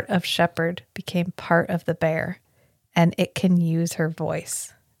part of Shepard became part of the bear. And it can use her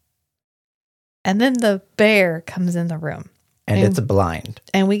voice. And then the bear comes in the room. And it's blind.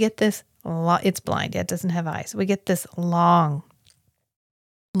 And we get this, it's blind. Yeah, it doesn't have eyes. We get this long,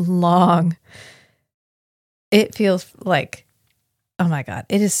 it feels like, oh my God,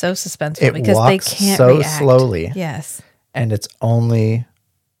 it is so suspenseful because they can't so react. Slowly. Yes. And it's only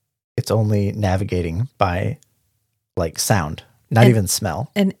navigating by like sound, not even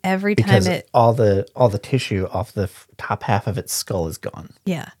smell. And every time all the tissue off the top half of its skull is gone.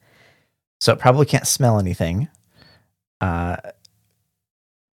 Yeah. So it probably can't smell anything, but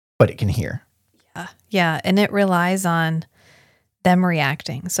it can hear. Yeah. Yeah. And it relies on them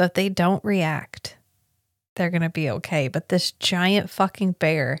reacting. So if they don't react, they're going to be okay. But this giant fucking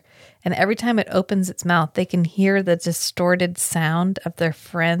bear, and every time it opens its mouth, they can hear the distorted sound of their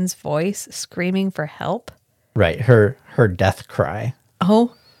friend's voice screaming for help. Right. Her death cry.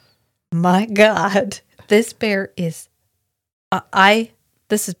 Oh my God. This bear is,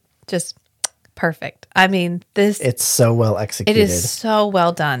 this is just perfect. I mean, it's so well executed. It is so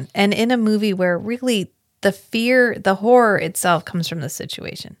well done. And in a movie where really the horror itself comes from the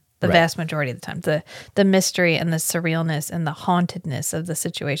situation. The vast majority of the time, the mystery and the surrealness and the hauntedness of the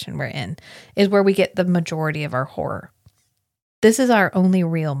situation we're in is where we get the majority of our horror. This is our only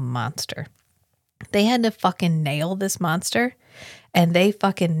real monster. They had to fucking nail this monster, and they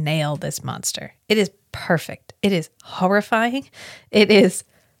fucking nail this monster. It is perfect. It is horrifying. It is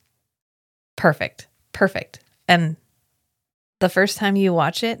perfect. Perfect. And the first time you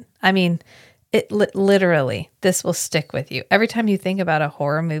watch it, I mean, it literally, this will stick with you. Every time you think about a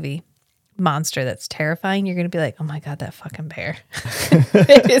horror movie monster that's terrifying, you're going to be like, oh my God, that fucking bear.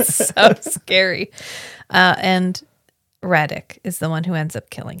 It is so scary. And Radek is the one who ends up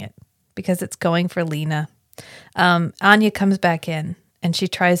killing it because it's going for Lena. Anya comes back in and she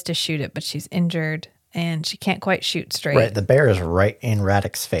tries to shoot it, but she's injured and she can't quite shoot straight. Right. The bear is right in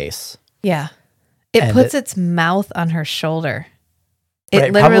Radek's face. Yeah. It puts its mouth on her shoulder.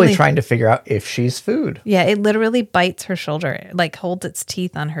 Right, probably trying to figure out if she's food. Yeah, it literally bites her shoulder, like holds its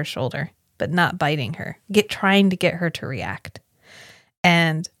teeth on her shoulder, but not biting her, trying to get her to react.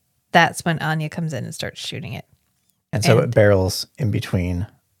 And that's when Anya comes in and starts shooting it. And so it barrels in between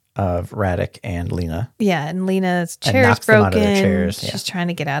of Radek and Lena. Yeah, and Lena's chair is broken. Them out of their chairs. Yeah. She's trying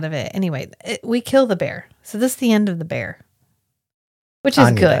to get out of it. Anyway, we kill the bear. So this is the end of the bear. Which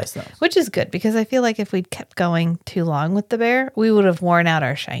is good. Which is good because I feel like if we'd kept going too long with the bear, we would have worn out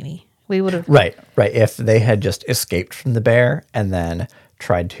our shiny. We would have Right. If they had just escaped from the bear and then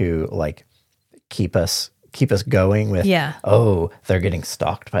tried to like keep us going with they're getting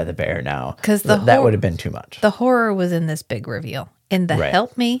stalked by the bear now. Because that would have been too much. The horror was in this big reveal. In the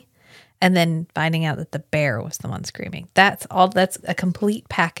help me and then finding out that the bear was the one screaming. That's a complete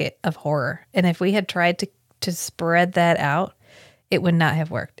packet of horror. And if we had tried to spread that out, it would not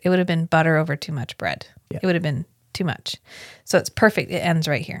have worked. It would have been butter over too much bread. Yeah. It would have been too much. So it's perfect. It ends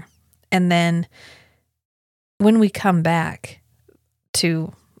right here. And then when we come back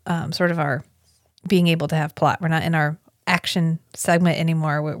to sort of our being able to have plot, we're not in our action segment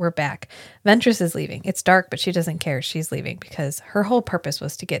anymore. We're back. Ventress is leaving. It's dark, but she doesn't care. She's leaving because her whole purpose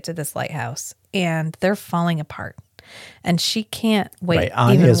was to get to this lighthouse and they're falling apart. And she can't wait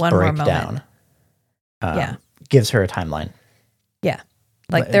even one more moment. Gives her a timeline. Yeah.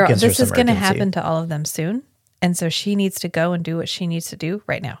 Like this is going to happen to all of them soon. And so she needs to go and do what she needs to do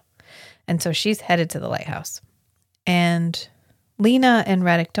right now. And so she's headed to the lighthouse. And Lena and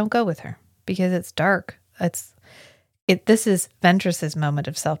Radek don't go with her because it's dark. This is Ventress's moment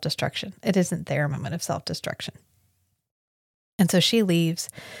of self-destruction. It isn't their moment of self-destruction. And so she leaves.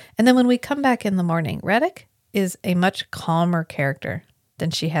 And then when we come back in the morning, Radek is a much calmer character than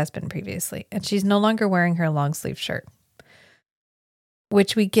she has been previously. And she's no longer wearing her long sleeve shirt,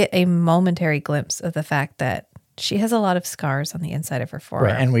 which we get a momentary glimpse of the fact that she has a lot of scars on the inside of her forearm.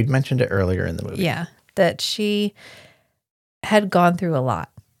 Right, and we'd mentioned it earlier in the movie. Yeah, that she had gone through a lot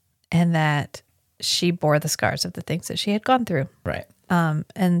and that she bore the scars of the things that she had gone through. Right.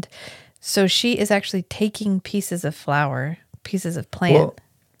 And so she is actually taking pieces of flour, pieces of plant.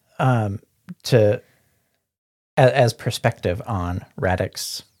 Well, as perspective on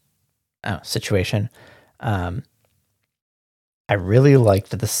Radek's situation, I really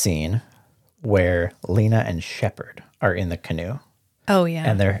liked the scene where Lena and Shepard are in the canoe. Oh yeah.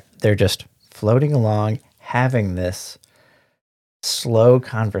 And they're just floating along, having this slow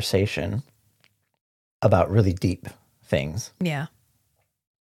conversation about really deep things. Yeah.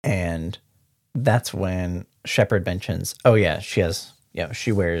 And that's when Shepard mentions, oh yeah,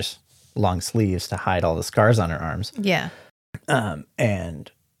 she wears long sleeves to hide all the scars on her arms. Yeah. And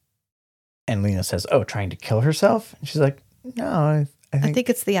Lena says, oh, trying to kill herself? And she's like, no, I think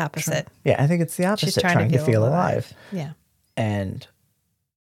it's the opposite. I think it's the opposite. She's trying to feel alive. Yeah. And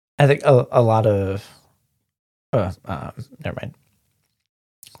I think a lot of, never mind.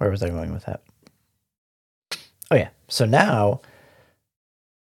 Where was I going with that? Oh yeah. So now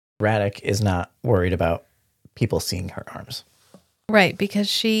Radek is not worried about people seeing her arms. Right. Because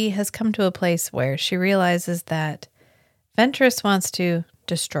she has come to a place where she realizes that Ventress wants to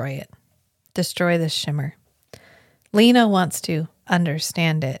destroy this shimmer. Lena wants to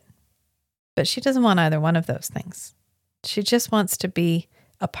understand it, but she doesn't want either one of those things. She just wants to be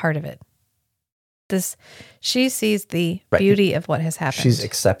a part of it. She sees the beauty of what has happened. She's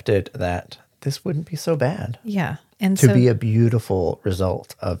accepted that this wouldn't be so bad. Yeah. And to be a beautiful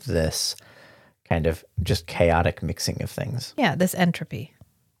result of this kind of just chaotic mixing of things. Yeah, this entropy.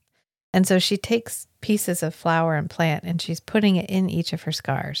 And so she takes pieces of flour and plant and she's putting it in each of her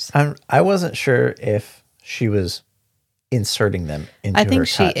scars. I wasn't sure if she was inserting them into her cuts. I think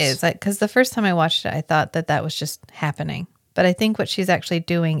she is. Because the first time I watched it, I thought that was just happening. But I think what she's actually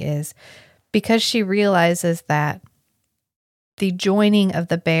doing is because she realizes that the joining of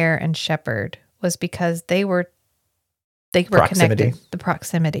the bear and Shepard was because they were connected. The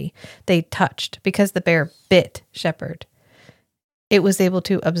proximity. They touched. Because the bear bit Shepard, it was able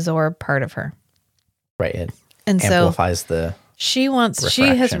to absorb part of her. Right. It and amplifies the she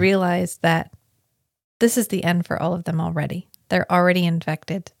has realized that this is the end for all of them already. They're already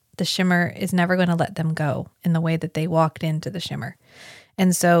infected. The shimmer is never going to let them go in the way that they walked into the shimmer.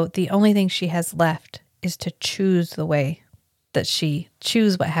 And so the only thing she has left is to choose the way that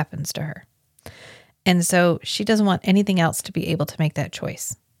choose what happens to her. And so she doesn't want anything else to be able to make that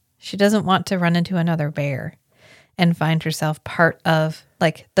choice. She doesn't want to run into another bear and find herself part of,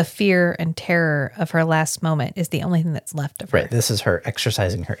 like, the fear and terror of her last moment is the only thing that's left of her. Right. This is her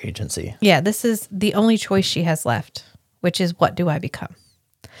exercising her agency. Yeah, this is the only choice she has left, which is, what do I become?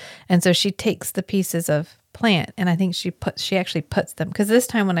 And so she takes the pieces of plant, and I think she actually puts them, because this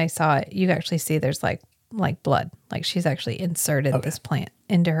time when I saw it, you actually see there's like blood. Like, she's actually inserted this plant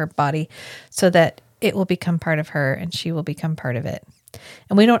into her body so that it will become part of her and she will become part of it.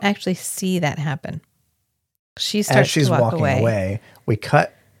 And we don't actually see that happen. She starts as she's to walk walking away. We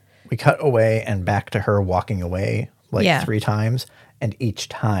cut away and back to her walking away like 3 times, and each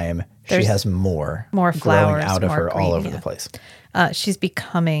time she has more flowers growing out of more her green, all over the place. She's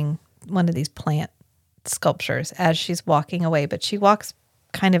becoming one of these plant sculptures as she's walking away, but she walks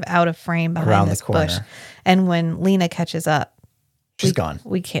kind of out of frame behind around this the corner. bush. And when Lena catches up, she's gone.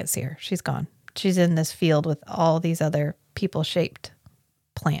 We can't see her. She's gone. She's in this field with all these other people-shaped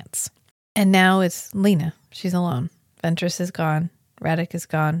plants. And now it's Lena. She's alone. Ventress is gone. Radek is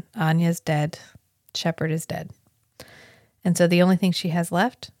gone. Anya's dead. Shepard is dead. And so the only thing she has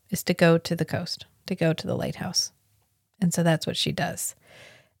left is to go to the coast, to go to the lighthouse. And so that's what she does.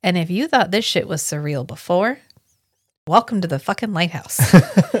 And if you thought this shit was surreal before, welcome to the fucking lighthouse.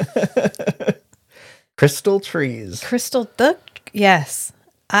 Crystal trees. Yes.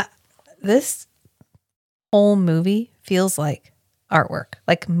 This whole movie feels like artwork,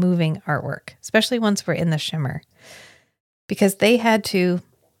 like moving artwork, especially once we're in the shimmer, because they had to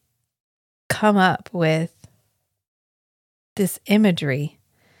come up with this imagery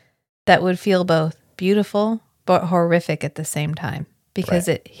that would feel both beautiful but horrific at the same time, because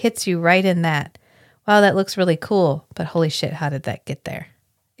it hits you right in that, wow, that looks really cool, but holy shit, how did that get there?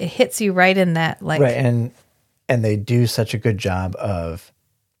 It hits you right in that, like, right. And they do such a good job of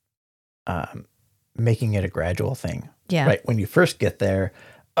making it a gradual thing. Yeah. Right. When you first get there,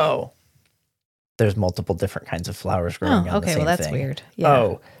 there's multiple different kinds of flowers growing on the same thing. Okay, well, that's weird. Yeah.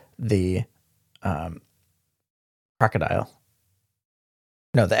 Oh, the crocodile.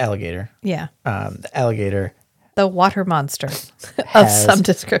 No, the alligator. Yeah. The alligator. The water monster of some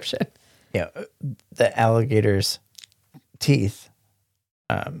description. Yeah. The alligator's teeth,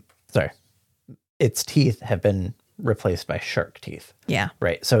 its teeth have been replaced by shark teeth. Yeah.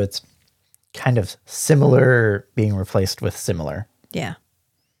 Right. So it's kind of similar being replaced with similar. Yeah.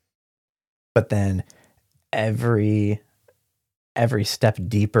 But then every step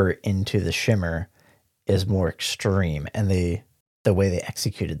deeper into the shimmer is more extreme, and the way they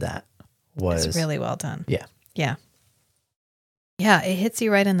executed that was really well done. Yeah. Yeah. Yeah, it hits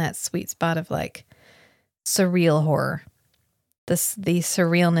you right in that sweet spot of, like, surreal horror. The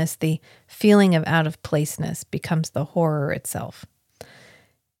surrealness, the feeling of out of placeness becomes the horror itself.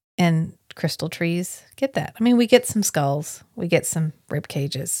 And crystal trees get that. I mean, we get some skulls, we get some rib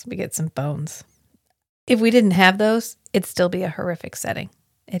cages, we get some bones. If we didn't have those, it'd still be a horrific setting.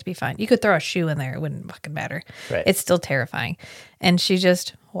 It'd be fine. You could throw a shoe in there. It wouldn't fucking matter. Right. It's still terrifying. And she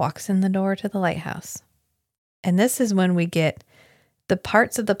just walks in the door to the lighthouse. And this is when we get the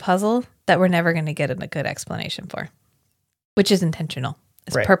parts of the puzzle that we're never going to get a good explanation for, which is intentional.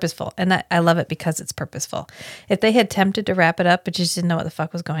 It's purposeful. And that I love it because it's purposeful. If they had attempted to wrap it up, but just didn't know what the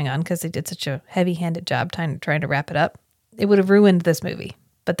fuck was going on because they did such a heavy-handed job trying to wrap it up, it would have ruined this movie.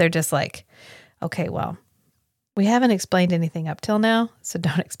 But they're just like, okay, well, we haven't explained anything up till now, so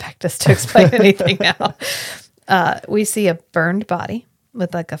don't expect us to explain anything now. We see a burned body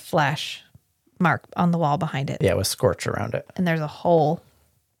with, like, a flash mark on the wall behind it. Yeah, with scorch around it. And there's a hole,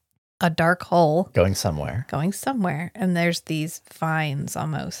 a dark hole. Going somewhere. And there's these vines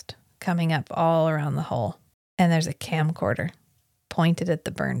almost coming up all around the hole. And there's a camcorder pointed at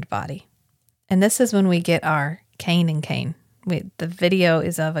the burned body. And this is when we get our Kane and Kane. The video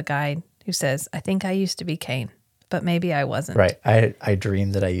is of a guy who says, I think I used to be Kane, but maybe I wasn't. Right. I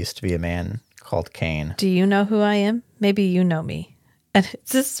dreamed that I used to be a man called Kane. Do you know who I am? Maybe you know me. And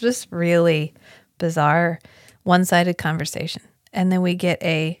it's just really bizarre, one-sided conversation. And then we get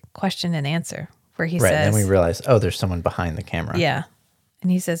a question and answer where he says... and then we realize, there's someone behind the camera. Yeah.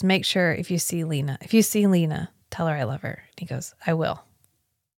 And he says, make sure if you see Lena, tell her I love her. And he goes, I will.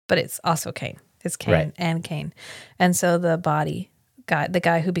 But it's also Kane. It's Kane and Kane. And so the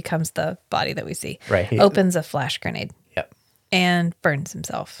guy who becomes the body that we see, opens a flash grenade. Yep. And burns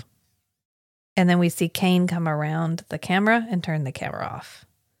himself. And then we see Kane come around the camera and turn the camera off.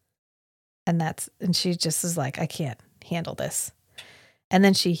 And she just is like, I can't handle this. And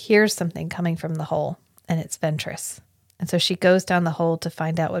then she hears something coming from the hole, and it's Ventress. And so she goes down the hole to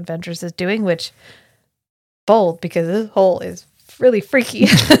find out what Ventress is doing, which bold, because this hole is really freaky.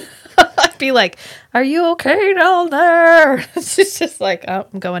 I'd be like, are you okay down there? She's just like, oh,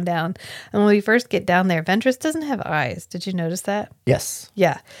 I'm going down. And when we first get down there, Ventress doesn't have eyes. Did you notice that? Yes.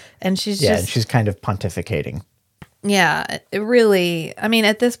 Yeah. And she's and she's kind of pontificating. Yeah, it really, I mean,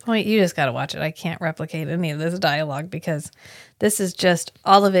 at this point, you just got to watch it. I can't replicate any of this dialogue because this is just,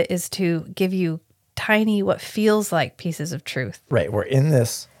 all of it is to give you tiny, what feels like pieces of truth. Right. We're in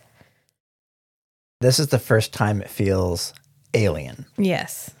this. This is the first time it feels alien.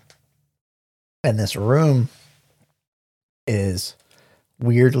 Yes. And this room is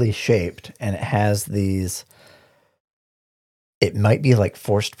weirdly shaped, and it has these, it might be like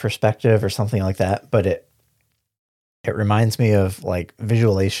forced perspective or something like that, but it reminds me of like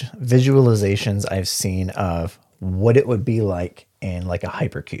visualizations I've seen of what it would be like in like a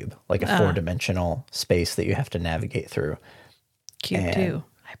hypercube, like a 4-dimensional space that you have to navigate through. Cube 2,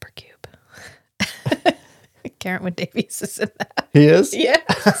 hypercube. Karen Davies is in that. He is? Yes.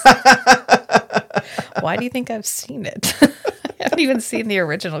 Why do you think I've seen it? I haven't even seen the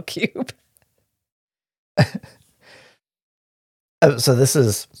original Cube. So this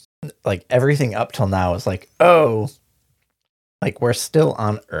is like everything up till now is like, oh, like we're still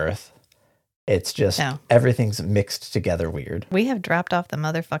on Earth. It's just everything's mixed together weird. We have dropped off the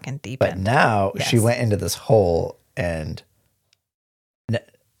motherfucking deep end. But now she went into this hole, and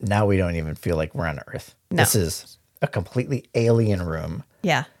now we don't even feel like we're on Earth. No. This is a completely alien room.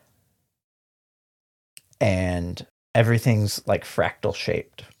 Yeah. And everything's like fractal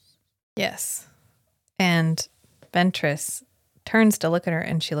shaped. Yes. And Ventress turns to look at her,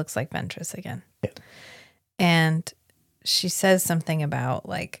 and she looks like Ventress again. Yeah. And she says something about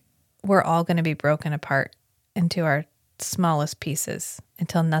like, we're all going to be broken apart into our smallest pieces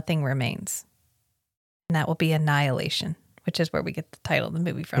until nothing remains. And that will be Annihilation, which is where we get the title of the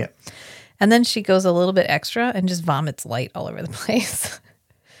movie from. Yeah. And then she goes a little bit extra and just vomits light all over the place.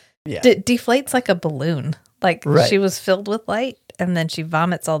 Yeah. Deflates like a balloon. Like she was filled with light, and then she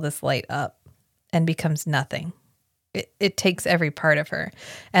vomits all this light up and becomes nothing. It takes every part of her.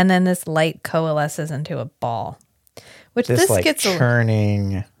 And then this light coalesces into a ball. Which this like gets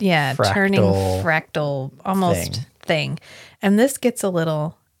churning, turning fractal almost thing. And this gets a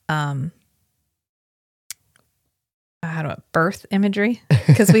little birth imagery,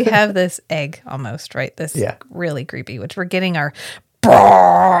 because we have this egg almost, right? This really creepy, which we're getting our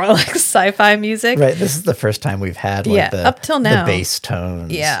like sci-fi music. Right. This is the first time we've had like up till now, the bass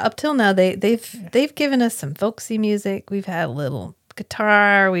tones. Yeah, up till now they've given us some folksy music. We've had a little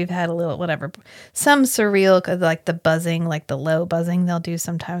guitar, we've had a little whatever, some surreal, like the buzzing, like the low buzzing they'll do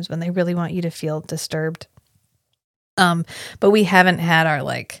sometimes when they really want you to feel disturbed. But we haven't had our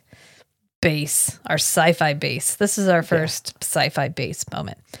like bass, our sci-fi bass. This is our first sci-fi bass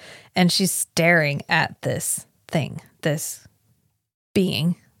moment. And she's staring at this thing, this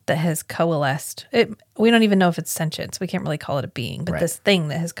being that has coalesced. We don't even know if it's sentient, so we can't really call it a being, but this thing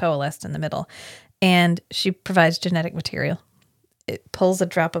that has coalesced in the middle. And she provides genetic material. It pulls a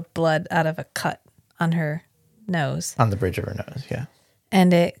drop of blood out of a cut on her nose. On the bridge of her nose, yeah.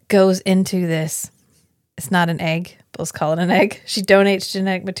 And it goes into this, it's not an egg, but let's call it an egg. She donates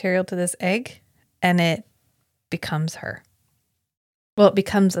genetic material to this egg, and it becomes her. Well, it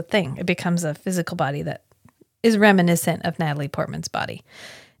becomes a thing. It becomes a physical body that is reminiscent of Natalie Portman's body.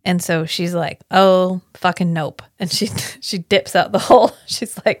 And so she's like, oh, fucking nope. And she dips out the hole.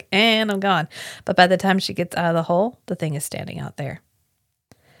 She's like, and I'm gone. But by the time she gets out of the hole, the thing is standing out there.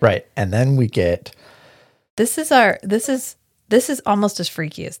 Right. And then we get... This is almost as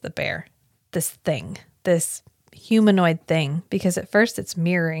freaky as the bear. This thing, this humanoid thing. Because at first it's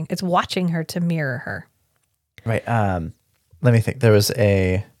watching her to mirror her. Right. Let me think. There was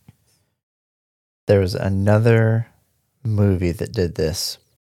another movie that did this.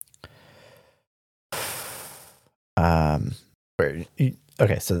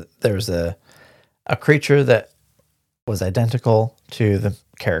 So there was a creature that was identical to the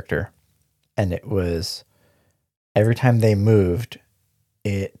character, and it was every time they moved,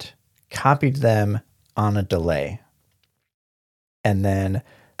 it copied them on a delay. And then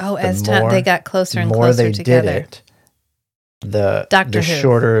as they got closer and closer together. The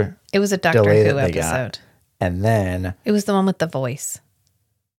shorter it was a Doctor Who episode. And then it was the one with the voice.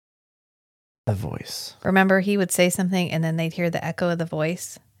 The voice. Remember, he would say something and then they'd hear the echo of the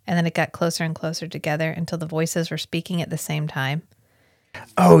voice, and then it got closer and closer together until the voices were speaking at the same time.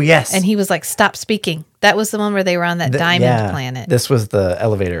 Oh, yes. And he was like, stop speaking. That was the one where they were on that diamond planet. This was the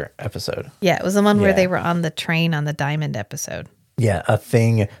elevator episode. Yeah, it was the one where they were on the train on the diamond episode. Yeah, a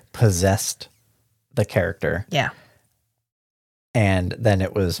thing possessed the character. Yeah. And then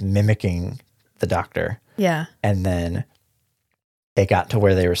it was mimicking the doctor. Yeah. And then it got to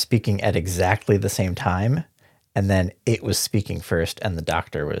where they were speaking at exactly the same time. And then it was speaking first and the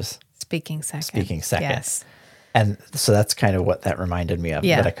doctor was speaking second. Yes. And so that's kind of what that reminded me of.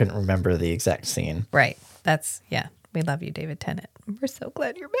 Yeah. But I couldn't remember the exact scene. Right. We love you, David Tennant. We're so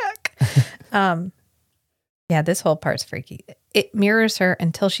glad you're back. Yeah, this whole part's freaky. It mirrors her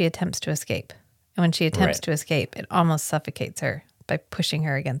until she attempts to escape. And when she attempts to escape, it almost suffocates her by pushing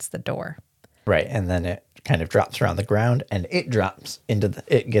her against the door. Right. And then it kind of drops her on the ground and it gets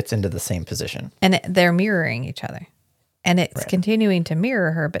into the same position. And they're mirroring each other. And it's continuing to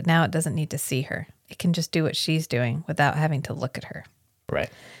mirror her, but now it doesn't need to see her. It can just do what she's doing without having to look at her. Right.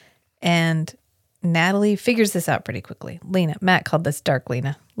 And Natalie figures this out pretty quickly. Matt called this Dark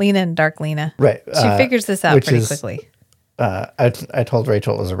Lena. Lena and Dark Lena. Right. She figures this out pretty quickly. I told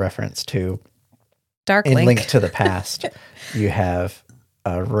Rachel it was a reference to Dark in Link. Link to the Past. You have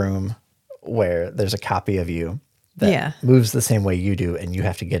a room where there's a copy of you that moves the same way you do, and you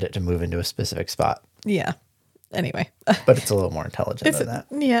have to get it to move into a specific spot. Yeah. Anyway. But it's a little more intelligent than that.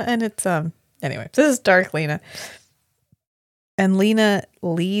 Yeah, and it's anyway. So this is Dark Lena. And Lena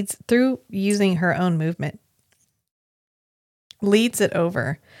leads through using her own movement. Leads it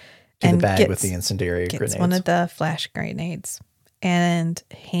over to the bag with the incendiary grenades. One of the flash grenades and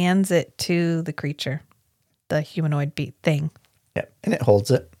hands it to the creature, the humanoid thing. Yep. And it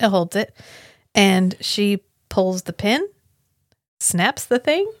holds it. It holds it. And she pulls the pin, snaps the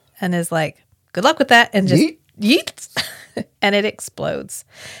thing, and is like, good luck with that. And just yeets. And it explodes.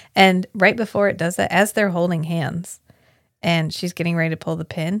 And right before it does that, as they're holding hands and she's getting ready to pull the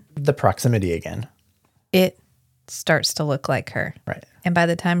pin, the proximity again, it starts to look like her. Right. And by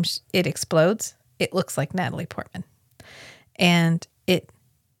the time it explodes, it looks like Natalie Portman. And it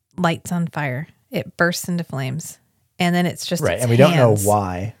lights on fire. It bursts into flames. And then it's just right. And we don't know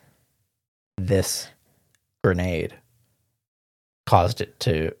why this grenade caused it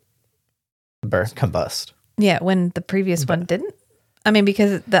to combust. Yeah, when the previous one didn't. I mean,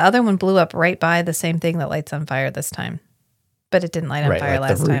 because the other one blew up right by the same thing that lights on fire this time. But it didn't light on fire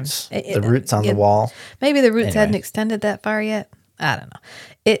last time. The roots on the wall. Maybe the roots hadn't extended that far yet. I don't know.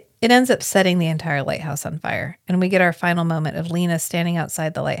 It ends up setting the entire lighthouse on fire. And we get our final moment of Lena standing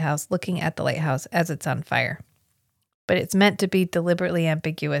outside the lighthouse, looking at the lighthouse as it's on fire. But it's meant to be deliberately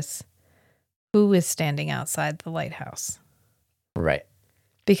ambiguous who is standing outside the lighthouse. Right.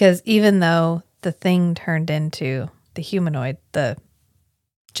 Because even though the thing turned into the humanoid, the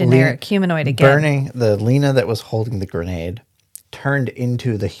generic humanoid again. The Lena that was holding the grenade turned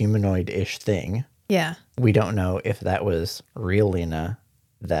into the humanoid-ish thing. Yeah. We don't know if that was real Lena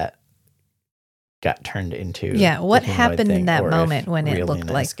that got turned into. Yeah. What happened in that moment when it looked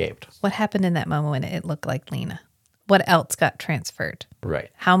Lena like escaped? What happened in that moment when it looked like Lena? What else got transferred?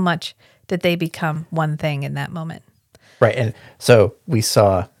 Right. How much did they become one thing in that moment? Right. And so we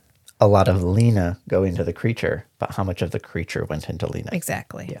saw a lot of Lena go into the creature, but how much of the creature went into Lena?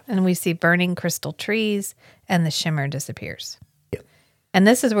 Exactly. Yeah. And we see burning crystal trees and the shimmer disappears. Yep. And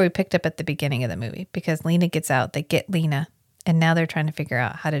this is where we picked up at the beginning of the movie, because Lena gets out, they get Lena, and now they're trying to figure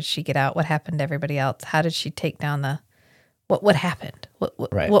out, how did she get out? What happened to everybody else? How did she take down what happened?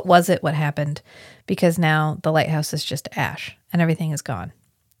 What was it? What happened? Because now the lighthouse is just ash and everything is gone.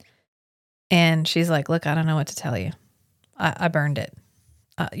 And she's like, look, I don't know what to tell you. I burned it.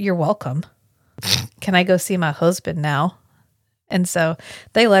 You're welcome. Can I go see my husband now? And so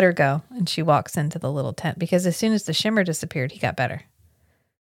they let her go, and she walks into the little tent, because as soon as the shimmer disappeared, he got better.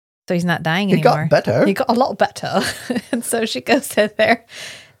 So he's not dying anymore. He got better. He got a lot better. And so she goes in there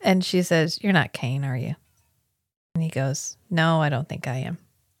and she says, you're not Kane, are you? And he goes, no, I don't think I am.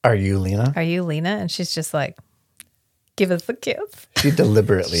 Are you Lena? Are you Lena? And she's just like, give us a kiss. She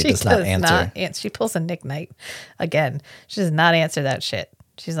deliberately does not answer. She pulls a Nick Knight again. She does not answer that shit.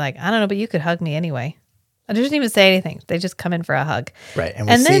 She's like, I don't know, but you could hug me anyway. I didn't even say anything. They just come in for a hug. Right. And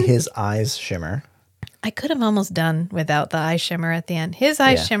we see his eyes shimmer. I could have almost done without the eye shimmer at the end. His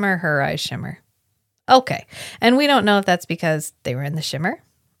eyes shimmer, her eyes shimmer. Okay. And we don't know if that's because they were in the shimmer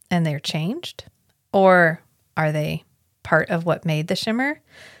and they're changed, or are they part of what made the shimmer?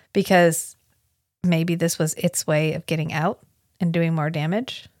 Because maybe this was its way of getting out and doing more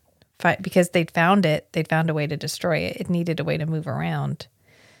damage. Because they'd found a way to destroy it. It needed a way to move around.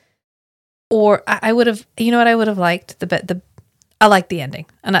 Or I would have, you know what I would have liked? I like the ending.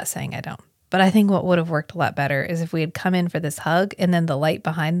 I'm not saying I don't. But I think what would have worked a lot better is if we had come in for this hug and then the light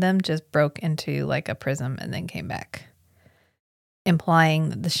behind them just broke into like a prism and then came back, implying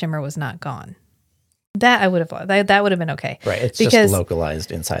that the shimmer was not gone. That I would have, that would have been okay. Right. It's just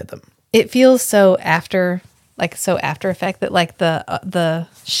localized inside them. It feels so after effect that like the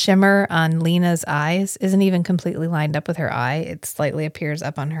shimmer on Lena's eyes isn't even completely lined up with her eye. It slightly appears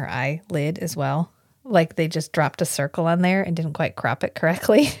up on her eyelid as well. Like they just dropped a circle on there and didn't quite crop it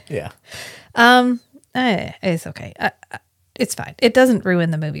correctly. Yeah. It's okay. It's fine. It doesn't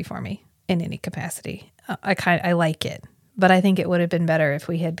ruin the movie for me in any capacity. I like it, but I think it would have been better if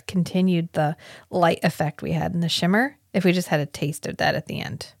we had continued the light effect we had in the shimmer. If we just had a taste of that at the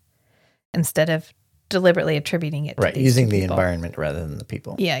end, instead of deliberately attributing it to right, using the environment rather than the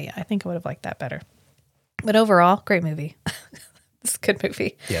people. Yeah. I think I would have liked that better. But overall, great movie. It's a good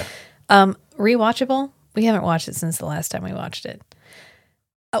movie. Yeah. Rewatchable. We haven't watched it since the last time we watched it.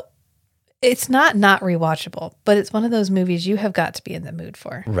 Oh, it's not rewatchable, but it's one of those movies you have got to be in the mood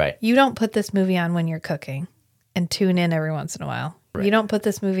for. Right. You don't put this movie on when you're cooking and tune in every once in a while. Right. You don't put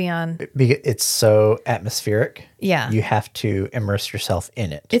this movie on. It's so atmospheric. Yeah. You have to immerse yourself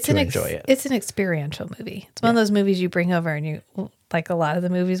in it to enjoy it. It's an experiential movie. It's one of those movies you bring over and you, like a lot of the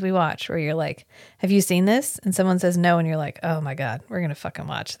movies we watch, where you're like, have you seen this? And someone says no. And you're like, oh my God, we're going to fucking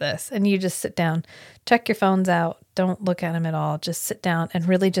watch this. And you just sit down, check your phones out. Don't look at them at all. Just sit down and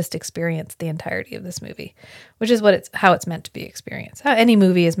really just experience the entirety of this movie, which is how it's meant to be experienced. How any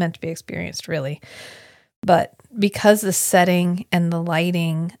movie is meant to be experienced, really. But because the setting and the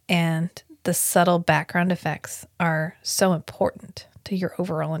lighting and the subtle background effects are so important to your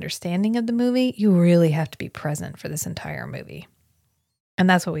overall understanding of the movie, you really have to be present for this entire movie. And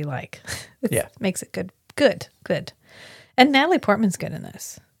that's what we like. It makes it good. And Natalie Portman's good in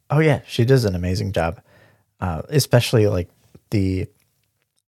this. Oh yeah, she does an amazing job. Especially like when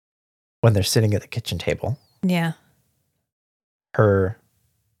they're sitting at the kitchen table. Yeah. Her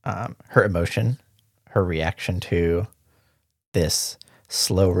emotion, her reaction to this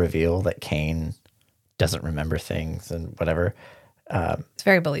slow reveal that Kane doesn't remember things and whatever. It's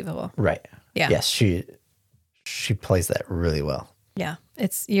very believable. Right. Yeah. Yes, she plays that really well. Yeah.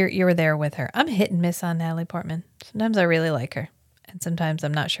 It's you're there with her. I'm hit and miss on Natalie Portman. Sometimes I really like her, and sometimes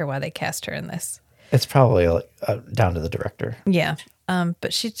I'm not sure why they cast her in this. It's probably down to the director. Yeah.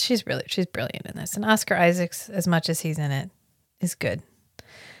 But she's brilliant in this. And Oscar Isaacs, as much as he's in it, is good.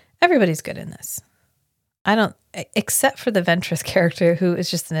 Everybody's good in this. Except for the Ventress character, who is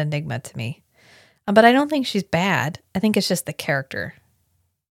just an enigma to me. But I don't think she's bad. I think it's just the character.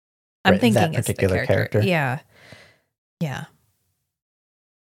 I'm thinking it's the character. Yeah.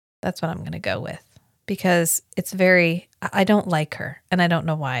 That's what I'm going to go with. Because it's I don't like her. And I don't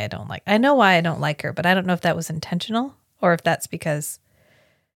know why I know why I don't like her, but I don't know if that was intentional or if that's because,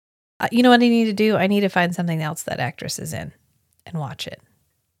 you know what I need to do? I need to find something else that actress is in and watch it.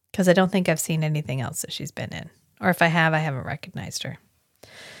 Because I don't think I've seen anything else that she's been in. Or if I have, I haven't recognized her.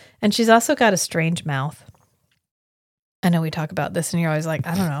 And she's also got a strange mouth. I know we talk about this and you're always like,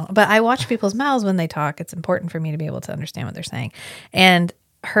 I don't know. But I watch people's mouths when they talk. It's important for me to be able to understand what they're saying. And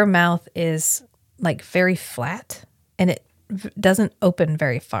her mouth is like very flat and it doesn't open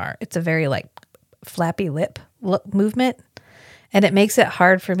very far. It's a very like flappy lip movement. And it makes it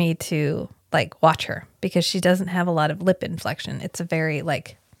hard for me to like watch her because she doesn't have a lot of lip inflection. It's a very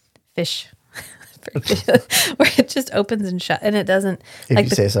like fish where it just opens and shuts and it doesn't if like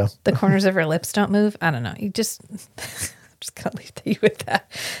you say so. The corners of her lips don't move. I don't know. You just I'm just gonna leave you with that.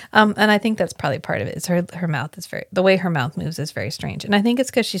 And I think that's probably part of it. Is her mouth is the way her mouth moves is very strange. And I think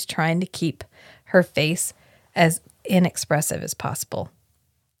it's because she's trying to keep her face as inexpressive as possible.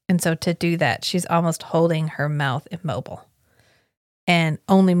 And so to do that, she's almost holding her mouth immobile and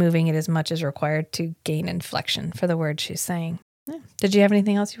only moving it as much as required to gain inflection for the words she's saying. Yeah. Did you have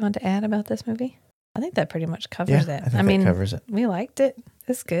anything else you want to add about this movie? I think that pretty much covers it. I mean, that covers it. We liked it.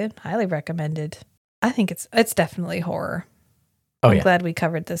 It's good. Highly recommended. I think it's definitely horror. I'm glad we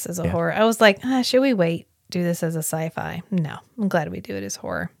covered this as a horror. I was like, should we do this as a sci-fi? No, I'm glad we do it as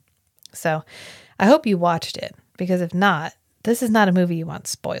horror. So I hope you watched it because if not, this is not a movie you want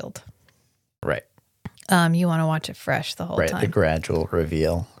spoiled. Right. You want to watch it fresh the whole time. Right, the gradual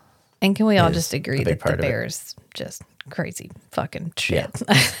reveal. And can we all just agree that the bear is just crazy fucking shit?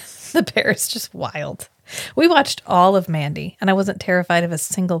 Yeah. The bear is just wild. We watched all of Mandy, and I wasn't terrified of a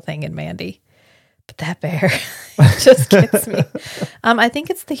single thing in Mandy. But that bear just gets me. I think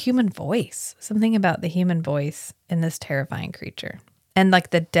it's the human voice. Something about the human voice in this terrifying creature. And like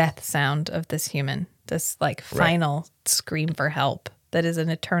the death sound of this human. This like final scream for help that is an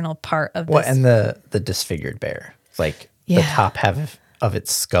eternal part of this. Well, and the disfigured bear. Like the top half of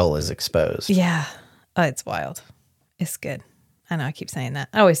its skull is exposed. Yeah. Oh, it's wild. It's good. I know I keep saying that.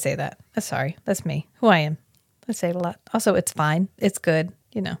 I always say that. I'm sorry. That's me. Who I am. I say it a lot. Also, it's fine. It's good.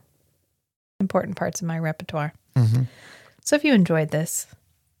 You know, important parts of my repertoire. Mm-hmm. So if you enjoyed this,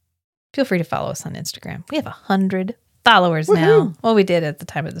 feel free to follow us on Instagram. We have 100 followers now. Well, we did at the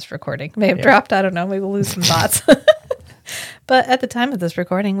time of this recording. May have dropped. I don't know. Maybe we'll lose some bots. But at the time of this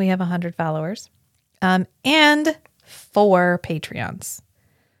recording, we have 100 followers and 4 Patreons.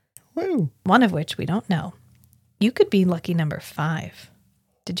 Woo. One of which we don't know. You could be lucky number 5.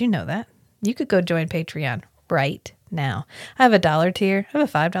 Did you know that? You could go join Patreon right now. I have a $1 tier. I have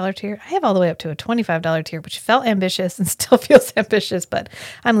a $5 tier. I have all the way up to a $25 tier, which felt ambitious and still feels ambitious, but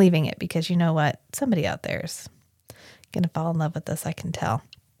I'm leaving it because you know what? Somebody out there is going to fall in love with us. I can tell.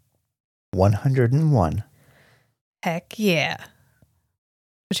 101. Heck yeah.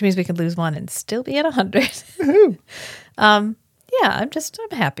 Which means we could lose 1 and still be at 100. Yeah, I'm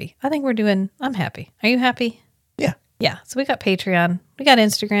happy. I think I'm happy. Are you happy? Yeah. Yeah. So we got Patreon. We got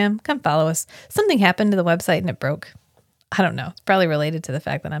Instagram. Come follow us. Something happened to the website and it broke. I don't know. It's probably related to the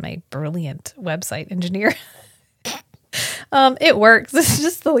fact that I'm a brilliant website engineer. It works. It's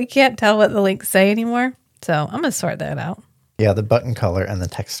just that we can't tell what the links say anymore. So I'm going to sort that out. Yeah, the button color and the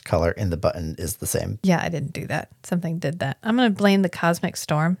text color in the button is the same. Yeah, I didn't do that. Something did that. I'm going to blame the cosmic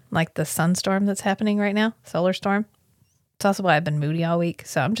storm, like the sunstorm that's happening right now, solar storm. It's also why I've been moody all week.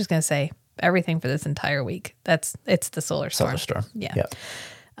 So I'm just going to say everything for this entire week. It's the solar storm. Solar storm. Yeah. Yep.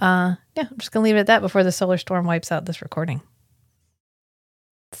 I'm just going to leave it at that before the solar storm wipes out this recording.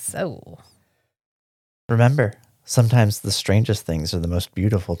 So. Remember, sometimes the strangest things are the most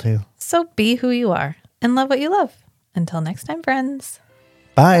beautiful too. So be who you are and love what you love. Until next time, friends.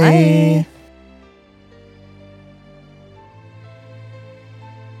 Bye. Bye.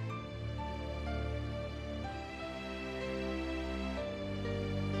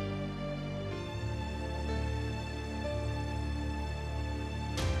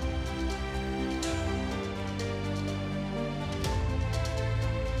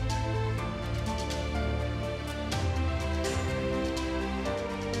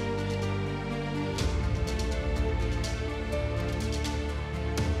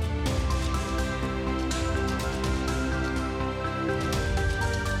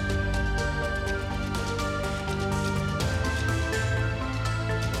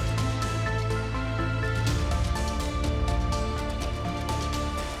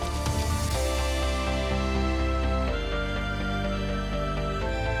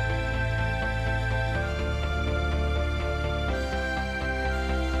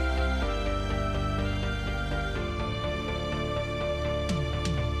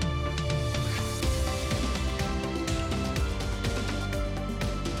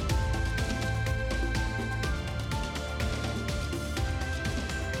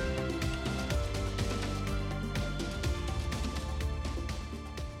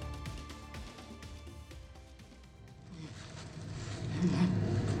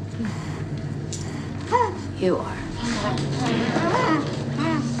 You are.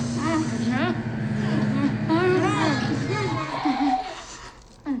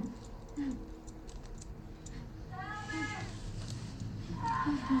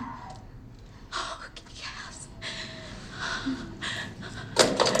 Oh, yes.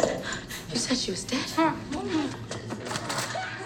 You said she was dead.